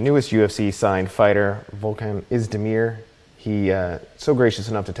the newest UFC signed fighter, Volkan Oezdemir. He so gracious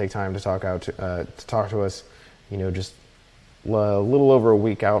enough to take time to talk to us. Just a little over a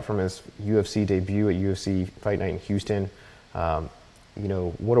week out from his UFC debut at UFC Fight Night in Houston.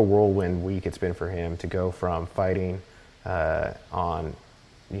 What a whirlwind week it's been for him to go from fighting on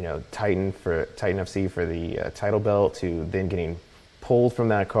Titan FC for the title belt, to then getting pulled from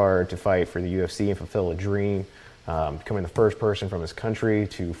that card to fight for the UFC and fulfill a dream, becoming the first person from his country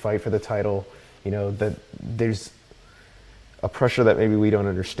to fight for the title. That there's a pressure that maybe we don't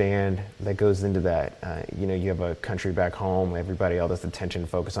understand that goes into that. You have a country back home, everybody, all this attention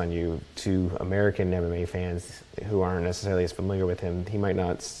focus on you. To American MMA fans who aren't necessarily as familiar with him,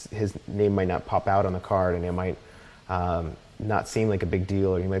 his name might not pop out on the card, and it might not seem like a big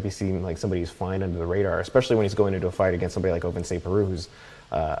deal, or he might be seen like somebody who's flying under the radar, especially when he's going into a fight against somebody like Ovince Peru, who's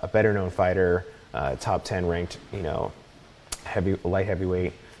a better known fighter, top 10 ranked, light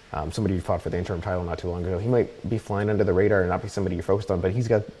heavyweight. Somebody who fought for the interim title not too long ago. He might be flying under the radar and not be somebody you're focused on, but he's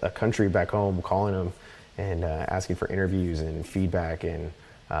got a country back home calling him and asking for interviews and feedback. And,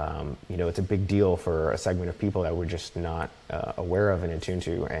 it's a big deal for a segment of people that we're just not aware of and attuned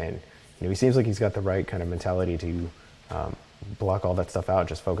to. And, he seems like he's got the right kind of mentality to block all that stuff out,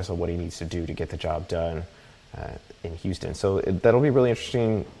 just focus on what he needs to do to get the job done in Houston. So that'll be really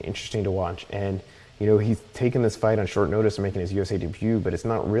interesting to watch. And, he's taken this fight on short notice and making his USA debut, but it's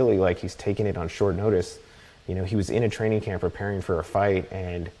not really like he's taking it on short notice. He was in a training camp preparing for a fight,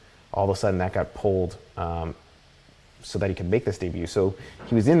 and all of a sudden that got pulled so that he could make this debut. So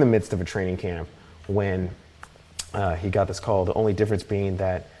he was in the midst of a training camp when he got this call. The only difference being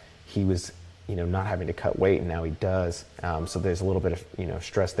that he was, not having to cut weight, and now he does. So there's a little bit of,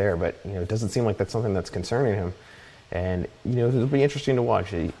 stress there, but, it doesn't seem like that's something that's concerning him. And, it'll be interesting to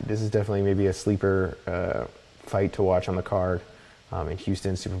watch. This is definitely maybe a sleeper fight to watch on the card in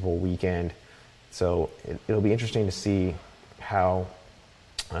Houston Super Bowl weekend. So it'll be interesting to see how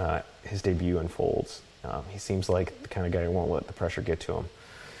his debut unfolds. He seems like the kind of guy who won't let the pressure get to him.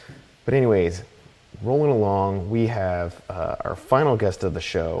 But anyways, rolling along, we have our final guest of the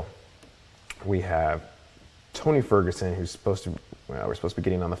show. We have Tony Ferguson, who's we're supposed to be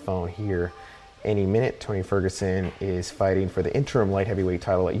getting on the phone here any minute. Tony Ferguson is fighting for the interim light heavyweight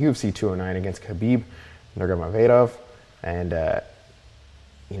title at UFC 209 against Khabib Nurmagomedov. And,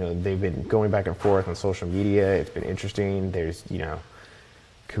 they've been going back and forth on social media. It's been interesting. There's,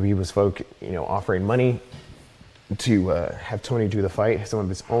 Khabib was offering money to have Tony do the fight, some of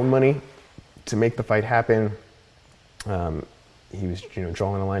his own money to make the fight happen. He was,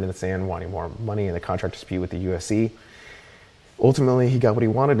 drawing a line in the sand, wanting more money in the contract dispute with the UFC. Ultimately, he got what he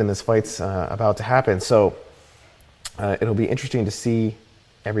wanted, and this fight's about to happen. So it'll be interesting to see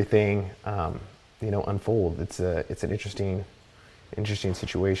everything, unfold. It's an interesting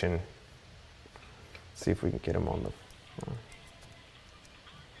situation. Let's see if we can get him on the phone.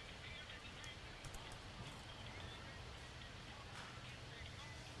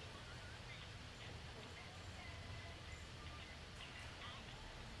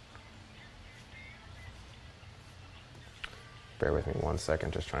 Bear with me 1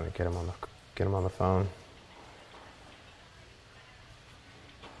 second, just trying to get him on the phone.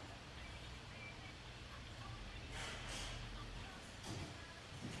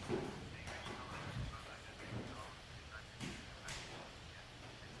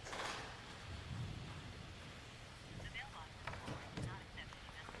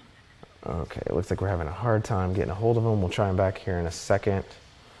 Okay, it looks like we're having a hard time getting a hold of him. We'll try him back here in a second.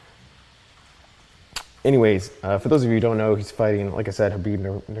 Anyways, for those of you who don't know, he's fighting, like I said,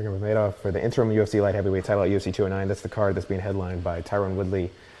 Khabib Nurmagomedov for the interim UFC light heavyweight title at UFC 209. That's the card that's being headlined by Tyron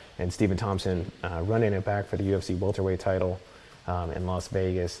Woodley and Stephen Thompson, running it back for the UFC welterweight title in Las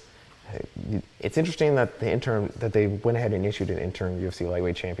Vegas. It's interesting that they went ahead and issued an interim UFC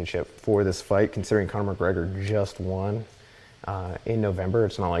lightweight championship for this fight, considering Conor McGregor just won in November.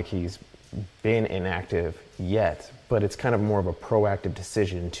 It's not like he's been inactive yet, but it's kind of more of a proactive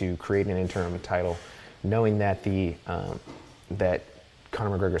decision to create an interim title, knowing that that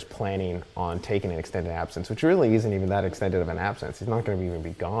Conor McGregor's planning on taking an extended absence, which really isn't even that extended of an absence. He's not going to even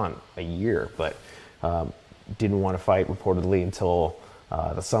be gone a year, but didn't want to fight reportedly until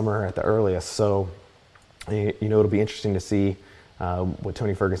the summer at the earliest. So, it'll be interesting to see what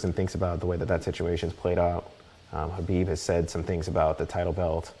Tony Ferguson thinks about the way that situation's played out. Khabib has said some things about the title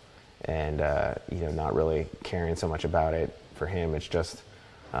belt and, not really caring so much about it. For him, it's just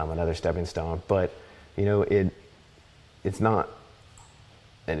another stepping stone. But, it's not,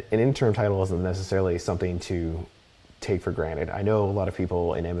 an interim title isn't necessarily something to take for granted. I know a lot of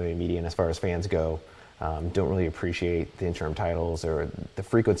people in MMA media, and as far as fans go, don't really appreciate the interim titles or the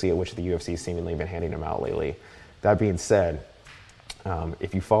frequency at which the UFC seemingly been handing them out lately. That being said,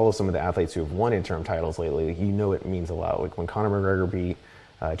 if you follow some of the athletes who have won interim titles lately, it means a lot. Like when Conor McGregor beat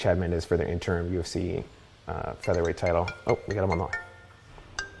Chad Mendes for the interim UFC featherweight title. Oh, we got him on the line.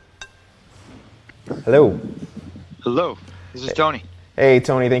 Hello. Hello. This is Tony. Hey,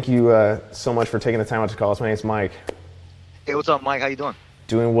 Tony. Thank you so much for taking the time out to call us. My name's Mike. Hey, what's up, Mike? How you doing?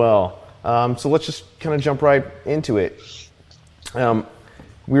 Doing well. So let's just kind of jump right into it. All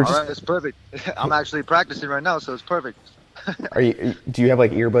right, it's perfect. I'm actually practicing right now, so it's perfect. Do you have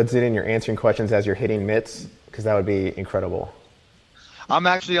like earbuds in and you're answering questions as you're hitting mitts? Because that would be incredible. I'm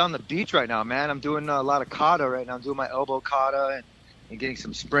actually on the beach right now, man. I'm doing a lot of kata right now. I'm doing my elbow kata and getting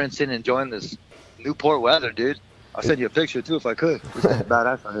some sprints in, enjoying this Newport weather, dude. I'll send you a picture too if I could. It's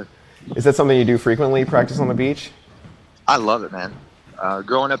badass out here. Is that something you do frequently, practice on the beach? I love it, man.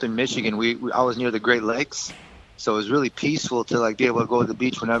 Growing up in Michigan, I was near the Great Lakes, so it was really peaceful to like be able to go to the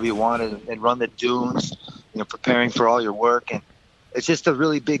beach whenever you wanted and run the dunes, preparing for all your work. And it's just a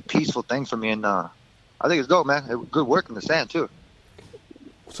really big, peaceful thing for me. And I think it's dope, man. Good work in the sand too.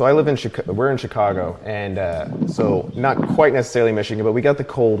 So I live in Chicago. We're in Chicago, and so not quite necessarily Michigan, but we got the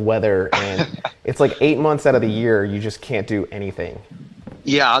cold weather, and it's like 8 months out of the year you just can't do anything.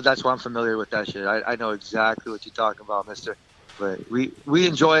 Yeah, that's why I'm familiar with that shit. I know exactly what you're talking about, mister. But we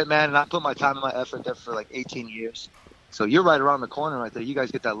enjoy it, man, and I put my time and my effort there for like 18 years. So you're right around the corner right there. You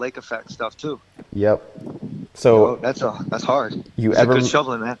guys get that lake effect stuff too. Yep. So that's hard. you It's ever a good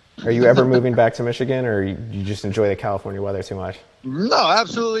shoveling, man. are you ever moving back to Michigan, or you just enjoy the California weather too much? No,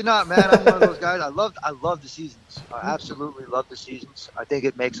 absolutely not, man. I'm one of those guys. I love the seasons. I absolutely love the seasons. I think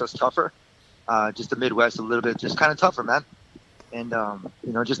it makes us tougher. Just the Midwest a little bit, just kind of tougher, man. And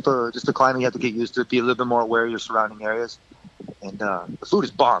just the climate you have to get used to, be a little bit more aware of your surrounding areas. And the food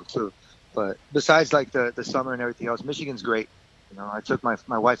is bomb too. But besides like the summer and everything else, Michigan's great. I took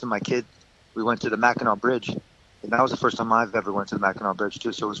my wife and my kid. We went to the Mackinac Bridge, and that was the first time I've ever went to the Mackinac Bridge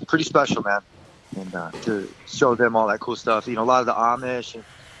too. So it was pretty special, man. And to show them all that cool stuff, a lot of the Amish and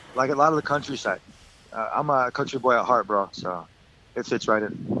like a lot of the countryside. I'm a country boy at heart, bro. So it fits right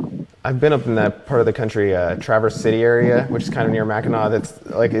in. I've been up in that part of the country, Traverse City area, which is kind of near Mackinac. That's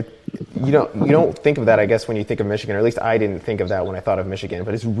like it. You don't think of that, I guess, when you think of Michigan, or at least I didn't think of that when I thought of Michigan.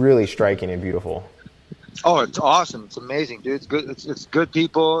 But it's really striking and beautiful. Oh, it's awesome! It's amazing, dude. It's good. It's good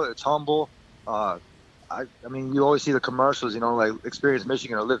people. It's humble. I mean, you always see the commercials, like Experience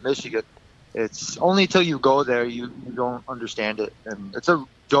Michigan or Live Michigan. It's only until you go there you don't understand it, and it's a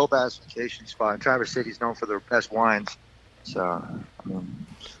dope ass vacation spot. Traverse City's known for their best wines, so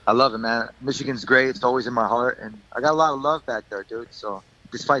I love it, man. Michigan's great. It's always in my heart, and I got a lot of love back there, dude. So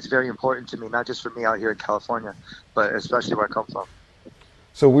this fight's very important to me, not just for me out here in California, but especially where I come from.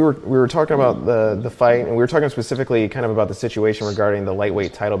 So we were talking about the fight, and we were talking specifically kind of about the situation regarding the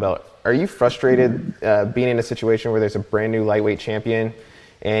lightweight title belt. Are you frustrated being in a situation where there's a brand new lightweight champion,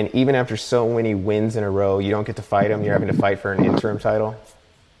 and even after so many wins in a row, you don't get to fight him? You're having to fight for an interim title?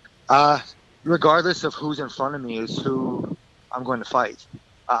 Regardless of who's in front of me is who I'm going to fight.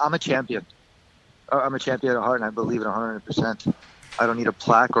 I'm a champion. I'm a champion at heart, and I believe it 100%. I don't need a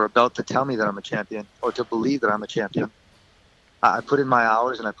plaque or a belt to tell me that I'm a champion or to believe that I'm a champion. I put in my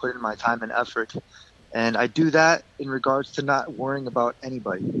hours and I put in my time and effort. And I do that in regards to not worrying about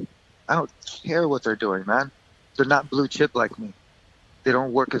anybody. I don't care what they're doing, man. They're not blue chip like me. They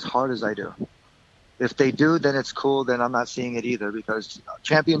don't work as hard as I do. If they do, then it's cool. Then I'm not seeing it either, because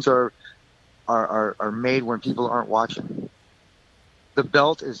champions are made when people aren't watching. The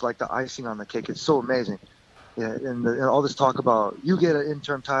belt is like the icing on the cake. It's so amazing. Yeah, and all this talk about you get an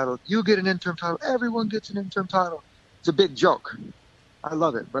interim title, you get an interim title, everyone gets an interim title. It's a big joke. I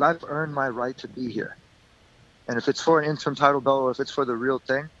love it, but I've earned my right to be here. And if it's for an interim title belt or if it's for the real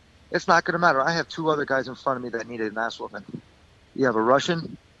thing, it's not going to matter. I have two other guys in front of me that needed an ass whooping. You have a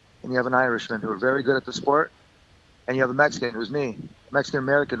Russian and you have an Irishman who are very good at the sport, and you have a Mexican who's me, a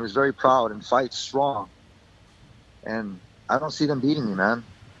Mexican-American who's very proud and fights strong. And I don't see them beating me, man.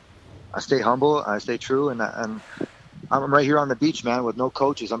 I stay humble, I stay true, and I'm right here on the beach, man, with no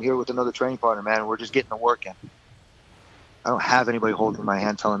coaches. I'm here with another training partner, man. We're just getting the work in. I don't have anybody holding my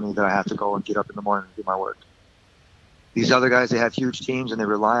hand telling me that I have to go and get up in the morning and do my work. These other guys, they have huge teams and they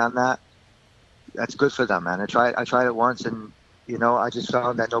rely on that. That's good for them, man. I tried it once, and I just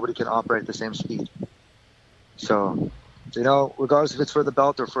found that nobody can operate at the same speed. So, regardless if it's for the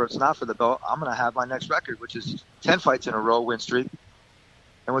belt or if it's not for the belt, I'm going to have my next record, which is 10 fights in a row win streak.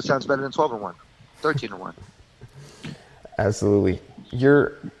 And what sounds better than 12-1, 13-1. Absolutely.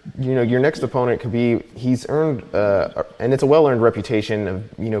 Your next opponent could be, he's earned, and it's a well-earned reputation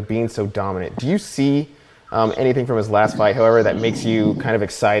of, being so dominant. Do you see anything from his last fight, however, that makes you kind of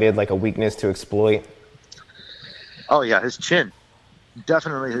excited, like a weakness to exploit? Oh yeah, his chin.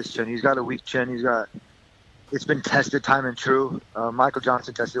 Definitely his chin. He's got a weak chin. It's been tested time and true. Michael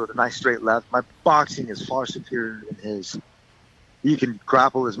Johnson tested it with a nice straight left. My boxing is far superior than his. You can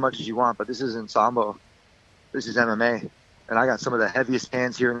grapple as much as you want, but this isn't Sambo. This is MMA. And I got some of the heaviest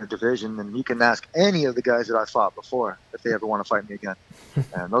hands here in the division, and you can ask any of the guys that I fought before if they ever want to fight me again.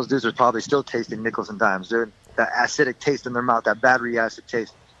 And those dudes are probably still tasting nickels and dimes, dude. That acidic taste in their mouth, that battery acid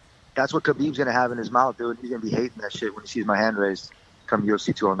taste. That's what Khabib's going to have in his mouth, dude. He's going to be hating that shit when he sees my hand raised come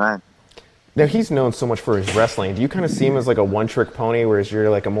UFC 209. Now, he's known so much for his wrestling. Do you kind of see him as like a one-trick pony, whereas you're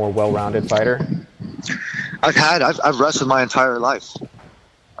like a more well-rounded fighter? I've wrestled my entire life.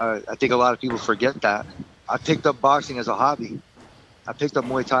 I think a lot of people forget that. I picked up boxing as a hobby. I picked up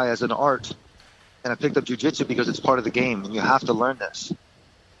Muay Thai as an art. And I picked up jiu-jitsu because it's part of the game, and you have to learn this.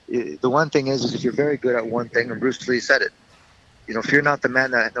 The one thing is if you're very good at one thing, and Bruce Lee said it, if you're not the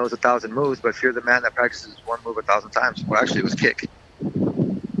man that knows 1,000 moves, but if you're the man that practices one move 1,000 times, well, actually it was kick.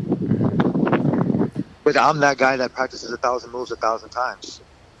 But I'm that guy that practices 1,000 moves 1,000 times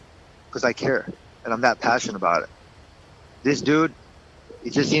because I care, and I'm that passionate about it. This dude,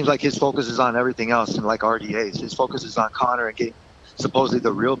 it just seems like his focus is on everything else, and like RDA's. His focus is on Conor and getting supposedly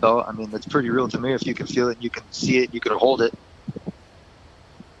the real belt. I mean, that's pretty real to me. If you can feel it, you can see it, you can hold it.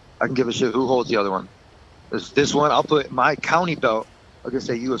 I can give a shit who holds the other one. This one, I'll put my county belt against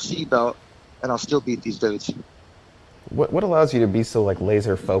a UFC belt and I'll still beat these dudes. What allows you to be so like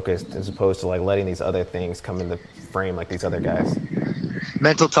laser focused as opposed to like letting these other things come in the frame like these other guys?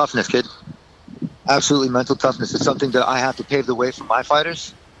 Mental toughness, kid. Absolutely mental toughness. It's something that I have to pave the way for my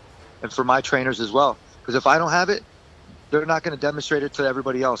fighters and for my trainers as well. Because if I don't have it, they're not going to demonstrate it to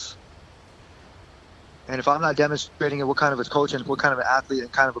everybody else. And if I'm not demonstrating it, what kind of a coach and what kind of an athlete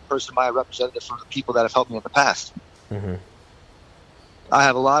and kind of a person am I a representative for the people that have helped me in the past? Mm-hmm. I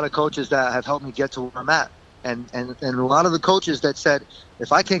have a lot of coaches that have helped me get to where I'm at. And a lot of the coaches that said,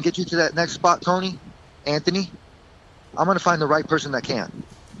 if I can't get you to that next spot, Tony, Anthony, I'm going to find the right person that can.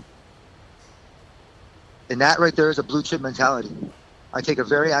 And that right there is a blue chip mentality. I take a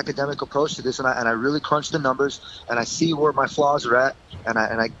very academic approach to this, and I really crunch the numbers, and I see where my flaws are at, and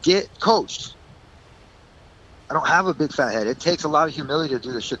I get coached. I don't have a big fat head. It takes a lot of humility to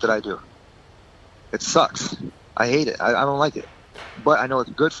do the shit that I do. It sucks. I hate it. I don't like it. But I know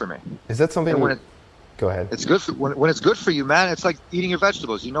it's good for me. Is that something? Go ahead. It's good for when it's good for you, man. It's like eating your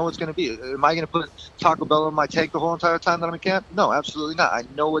vegetables. You know what's going to be. Am I going to put Taco Bell in my tank the whole entire time that I'm in camp? No, absolutely not. I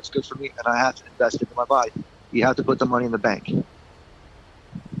know what's good for me, and I have to invest it in my body. You have to put the money in the bank.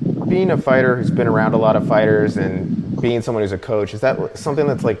 Being a fighter who's been around a lot of fighters and being someone who's a coach, is that something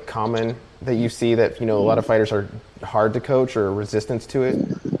that's like common that you see that, you know, a lot of fighters are hard to coach or resistance to it?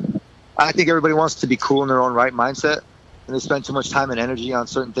 I think everybody wants to be cool in their own right mindset, and they spend too much time and energy on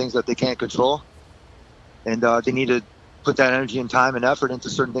certain things that they can't control. And they need to put that energy and time and effort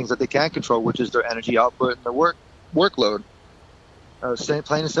into certain things that they can control, which is their energy output and their workload.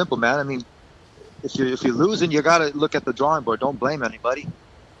 Plain and simple, man. I mean, if you're losing, you got to look at the drawing board. Don't blame anybody.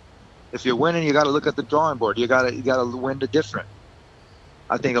 If you're winning, you got to look at the drawing board. You got to win the different.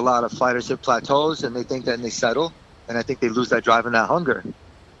 I think a lot of fighters hit plateaus and they think that and they settle, and I think they lose that drive and that hunger.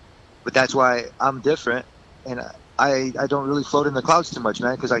 But that's why I'm different, and I don't really float in the clouds too much,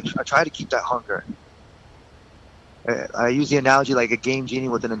 man, because I try to keep that hunger. I use the analogy like a game genie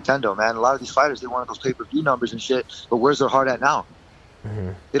with a Nintendo, man. A lot of these fighters, they want those pay-per-view numbers and shit, but where's their heart at now? Mm-hmm.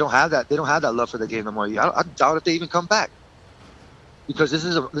 They don't have that. They don't have that love for the game no more. I doubt if they even come back, because this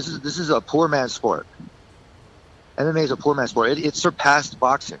is a poor man's sport. MMA is a poor man's sport. It surpassed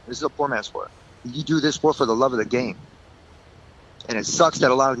boxing. This is a poor man's sport. You do this sport for the love of the game, and it sucks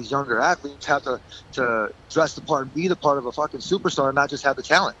that a lot of these younger athletes have to dress the part and be the part of a fucking superstar and not just have the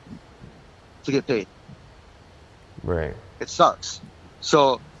talent to get paid. Right. It sucks.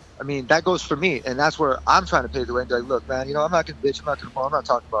 So, I mean, that goes for me, and that's where I'm trying to pay the way and be like, look, man, you know, I'm not going to bitch, I'm not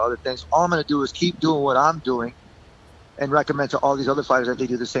talking about other things. All I'm going to do is keep doing what I'm doing and recommend to all these other fighters that they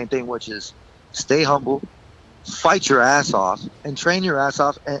do the same thing, which is stay humble, fight your ass off, and train your ass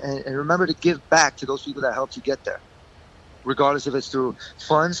off, and remember to give back to those people that helped you get there, regardless if it's through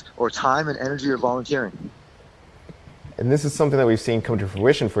funds or time and energy or volunteering. And this is something that we've seen come to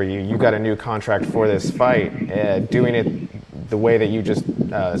fruition for you. You got a new contract for this fight, doing it the way that you just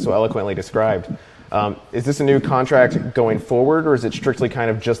so eloquently described. Is this a new contract going forward, or is it strictly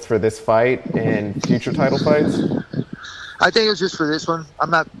kind of just for this fight and future title fights? I think it was just for this one. I'm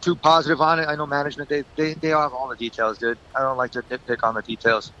not too positive on it. I know management, they have all the details, dude. I don't like to nitpick on the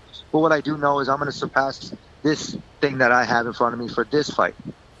details. But what I do know is I'm going to surpass this thing that I have in front of me for this fight.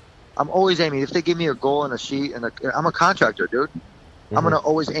 I'm always aiming. If they give me a goal and a sheet, I'm a contractor, dude. Mm-hmm. I'm going to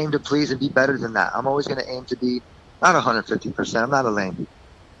always aim to please and be better than that. I'm always going to aim to be not 150%. I'm not a lame.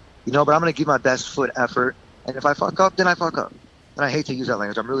 You know, but I'm going to give my best foot effort. And if I fuck up, then I fuck up. And I hate to use that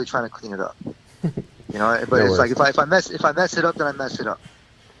language. I'm really trying to clean it up. You know, but it's like if I mess it up, then I mess it up.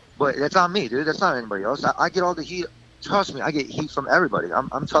 But that's on me, dude. That's not anybody else. I get all the heat. Trust me, I get heat from everybody.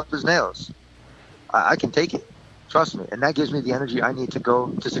 I'm tough as nails. I can take it. Trust me. And that gives me the energy I need to go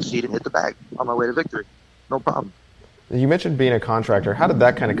to succeed and hit the bag on my way to victory. No problem. You mentioned being a contractor. How did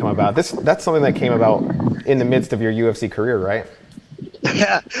that kind of come about? That's something that came about in the midst of your UFC career, right?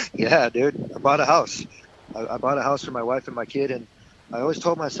 Yeah, dude. I bought a house. I bought a house for my wife and my kid, and I always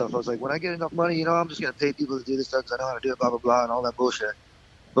told myself, I was like, when I get enough money, you know, I'm just going to pay people to do this stuff because I know how to do it, blah, blah, blah, and all that bullshit.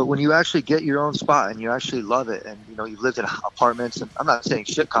 But when you actually get your own spot and you actually love it, and, you know, you've lived in apartments, and I'm not saying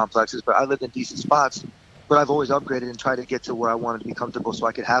shit complexes, but I lived in decent spots, but I've always upgraded and tried to get to where I wanted to be comfortable so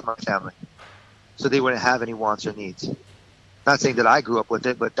I could have my family, so they wouldn't have any wants or needs. Not saying that I grew up with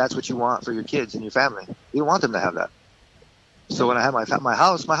it, but that's what you want for your kids and your family. You want them to have that. So when I had my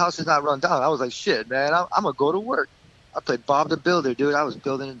house is not run down. I was like, shit, man, I'm going to go to work. I played Bob the Builder, dude. I was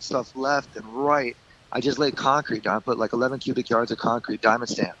building stuff left and right. I just laid concrete down. I put like 11 cubic yards of concrete, diamond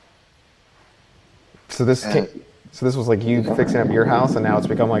stamp. So this was like you fixing up your house, and now it's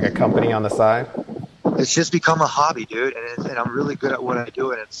become like a company on the side? It's just become a hobby, dude. And I'm really good at what I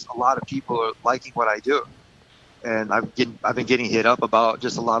do, and it's a lot of people are liking what I do. And I've been getting hit up about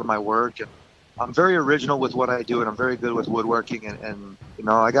just a lot of my work, and I'm very original with what I do, and I'm very good with woodworking. And you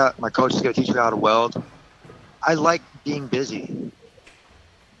know, I got my coach is going to teach me how to weld. I like being busy.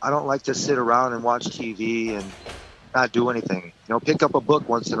 I don't like to sit around and watch TV and not do anything. You know, pick up a book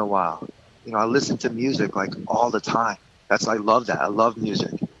once in a while. You know, I listen to music like all the time. I love that. I love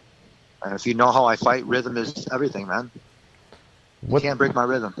music. And if you know how I fight, rhythm is everything, man. You can't break my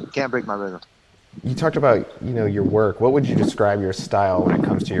rhythm. Can't break my rhythm. You talked about, your work. What would you describe your style when it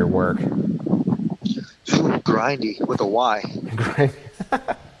comes to your work? Grindy with a Y.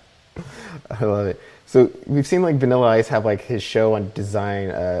 I love it. So we've seen like Vanilla Ice have like his show on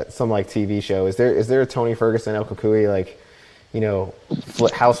Design, some like TV show. Is there a Tony Ferguson El Cucuy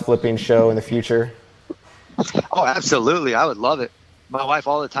house flipping show in the future? Oh, absolutely. I would love it. My wife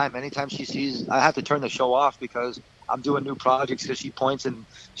all the time, anytime she sees, I have to turn the show off because I'm doing new projects, because she points and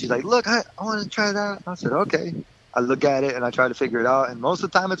she's like, look, I want to try that. I said, okay. I look at it and I try to figure it out. And most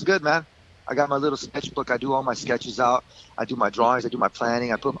of the time it's good, man. I got my little sketchbook. I do all my sketches out. I do my drawings. I do my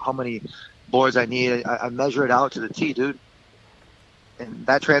planning. I put how many boards I need. I measure it out to the T, dude. And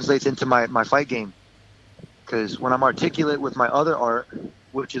that translates into my fight game. Because when I'm articulate with my other art,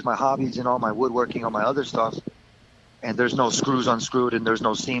 which is my hobbies and all my woodworking, all my other stuff, and there's no screws unscrewed and there's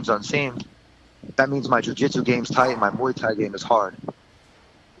no seams unseamed, that means my jiu-jitsu game's tight and my Muay Thai game is hard.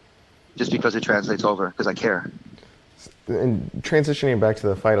 Just because it translates over, because I care. And transitioning back to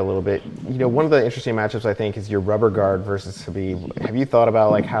the fight a little bit, one of the interesting matchups I think is your rubber guard versus Khabib. Have you thought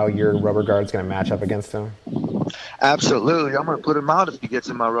about like how your rubber guard's going to match up against him? Absolutely. I'm going to put him out if he gets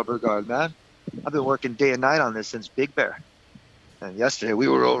in my rubber guard, man. I've been working day and night on this since Big Bear. And yesterday we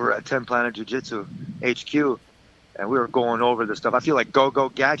were over at 10 Planet Jiu-Jitsu HQ, and we were going over this stuff. I feel like Go-Go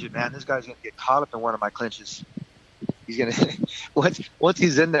Gadget, man. This guy's going to get caught up in one of my clinches. He's going to once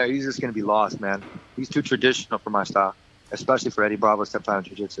he's in there, he's just going to be lost, man. He's too traditional for my style, especially for Eddie Bravo's 10 Planet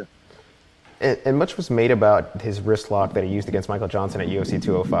Jiu-Jitsu. And much was made about his wrist lock that he used against Michael Johnson at UFC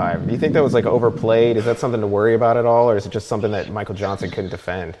 205. Do you think that was like overplayed? Is that something to worry about at all, or is it just something that Michael Johnson couldn't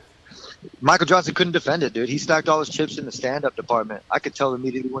defend? Michael Johnson couldn't defend it, dude. He stacked all his chips in the stand-up department. I could tell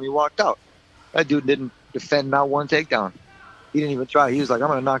immediately when he walked out. That dude didn't defend not one takedown. He didn't even try. He was like, I'm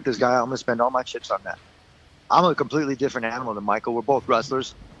going to knock this guy out. I'm going to spend all my chips on that. I'm a completely different animal than Michael. We're both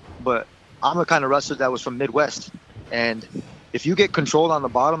wrestlers, but I'm the kind of wrestler that was from Midwest. And if you get controlled on the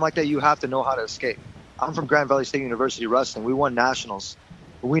bottom like that, you have to know how to escape. I'm from Grand Valley State University Wrestling. We won nationals.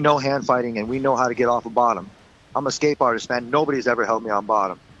 We know hand fighting, and we know how to get off a bottom. I'm a escape artist, man. Nobody's ever held me on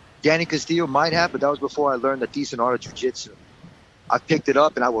bottom. Danny Castillo might have, but that was before I learned the decent art of jiu-jitsu. I picked it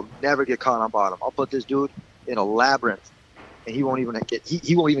up, and I will never get caught on bottom. I'll put this dude in a labyrinth, and he won't even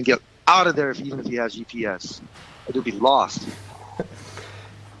get out of there even if he has GPS. He'll be lost.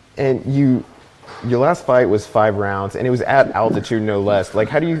 And your last fight was 5 rounds, and it was at altitude, no less.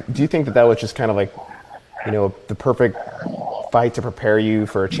 Like, do you think that was just kind of like, the perfect fight to prepare you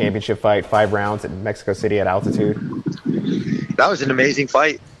for a championship fight, 5 rounds at Mexico City at altitude? That was an amazing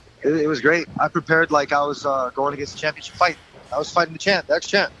fight. It was great. I prepared like I was going against a championship fight. I was fighting the champ, the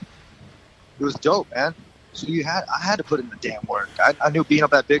ex-champ. It was dope, man. So I had to put in the damn work. I knew being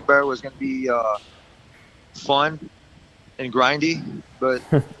up at Big Bear was going to be fun and grindy, but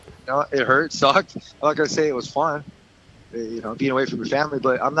it hurt, sucked. I'm not gonna say it was fun, being away from your family.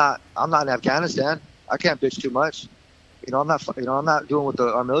 But I'm not in Afghanistan. I can't bitch too much. I'm not doing what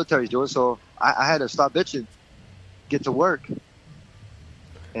our military's doing. So I had to stop bitching, get to work,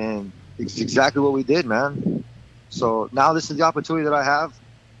 and it's exactly what we did, man. So now this is the opportunity that I have.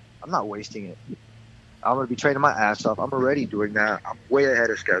 I'm not wasting it. I'm gonna be training my ass off. I'm already doing that. I'm way ahead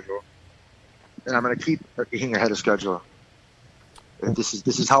of schedule, and I'm gonna keep being ahead of schedule. And this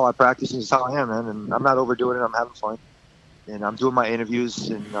is how I practice, and this is how I am, man. And I'm not overdoing it. I'm having fun, and I'm doing my interviews,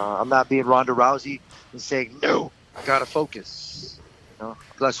 and I'm not being Ronda Rousey and saying no. I gotta focus.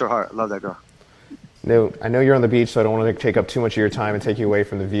 Bless her heart. I love that girl. No, I know you're on the beach, so I don't want to take up too much of your time and take you away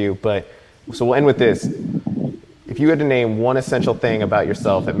from the view. But so we'll end with this: if you had to name one essential thing about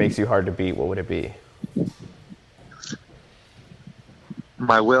yourself that makes you hard to beat, what would it be?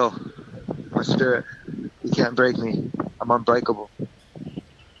 My will, my spirit. You can't break me. I'm unbreakable.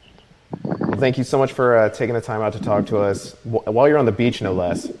 Well, thank you so much for taking the time out to talk to us while you're on the beach, no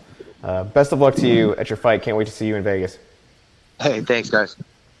less. Best of luck to you at your fight. Can't wait to see you in Vegas. Hey, thanks, guys.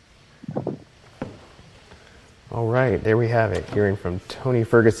 All right, there we have it. Hearing from Tony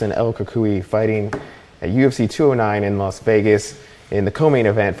Ferguson El Cucuy fighting at UFC 209 in Las Vegas in the co-main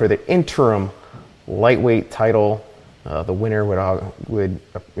event for the interim lightweight title. The winner would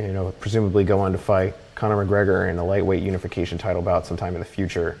presumably go on to fight Conor McGregor in a lightweight unification title bout sometime in the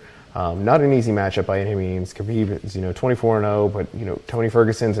future. Not an easy matchup by any means. Khabib is 24-0, but Tony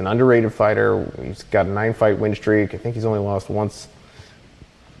Ferguson's an underrated fighter. He's got a 9-fight win streak. I think he's only lost once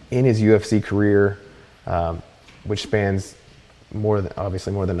in his UFC career, which spans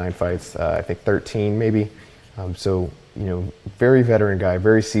obviously more than 9 fights. I think 13 maybe. So very veteran guy,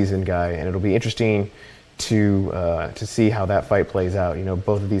 very seasoned guy, and it'll be interesting to see how that fight plays out.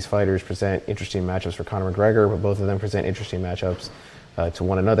 Both of these fighters present interesting matchups for Conor McGregor, but both of them present interesting matchups to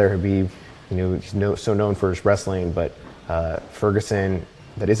one another. Khabib, he's so known for his wrestling, but Ferguson,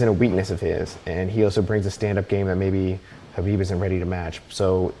 that isn't a weakness of his, and he also brings a stand-up game that maybe Khabib isn't ready to match.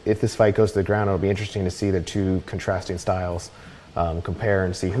 So if this fight goes to the ground, it'll be interesting to see the two contrasting styles compare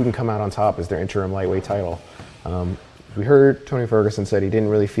and see who can come out on top as their interim lightweight title. We heard Tony Ferguson said he didn't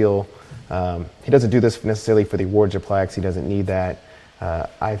really feel, he doesn't do this necessarily for the awards or plaques. He doesn't need that.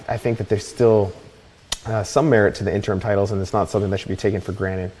 I think that there's still some merit to the interim titles, and it's not something that should be taken for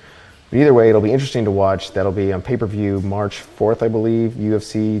granted. But either way, it'll be interesting to watch. That'll be on pay-per-view March 4th, I believe,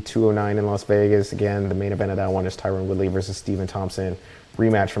 UFC 209 in Las Vegas. Again, the main event of that one is Tyron Woodley versus Stephen Thompson,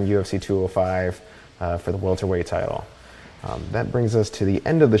 rematch from UFC 205 for the welterweight title. That brings us to the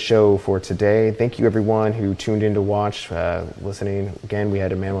end of the show for today. Thank you, everyone who tuned in to watch, listening. Again, we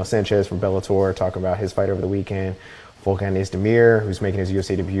had Emmanuel Sanchez from Bellator talk about his fight over the weekend. Volkan Oezdemir, who's making his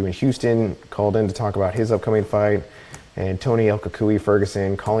UFC debut in Houston, called in to talk about his upcoming fight. And Tony El Kukui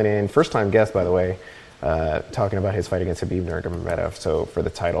Ferguson calling in, first-time guest, by the way, talking about his fight against Khabib Nurmagomedov, so for the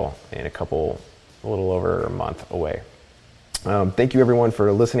title in a little over a month away. Thank you, everyone,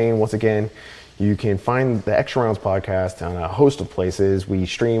 for listening. Once again, you can find the Extra Rounds podcast on a host of places. We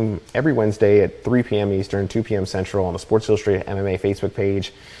stream every Wednesday at 3 p.m. Eastern, 2 p.m. Central on the Sports Illustrated MMA Facebook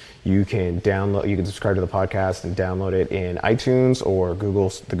page. You can subscribe to the podcast and download it in iTunes or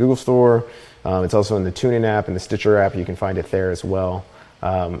the Google Store. It's also in the TuneIn app and the Stitcher app. You can find it there as well.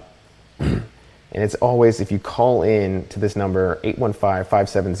 And it's always, if you call in to this number,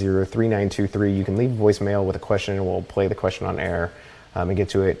 815-570-3923, you can leave a voicemail with a question and we'll play the question on air and get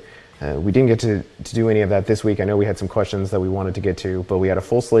to it. We didn't get to do any of that this week. I know we had some questions that we wanted to get to, but we had a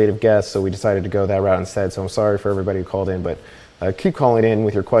full slate of guests, so we decided to go that route instead. So I'm sorry for everybody who called in, but keep calling in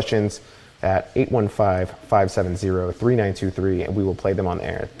with your questions at 815-570-3923, and we will play them on the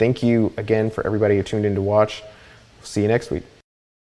air. Thank you again for everybody who tuned in to watch. We'll see you next week.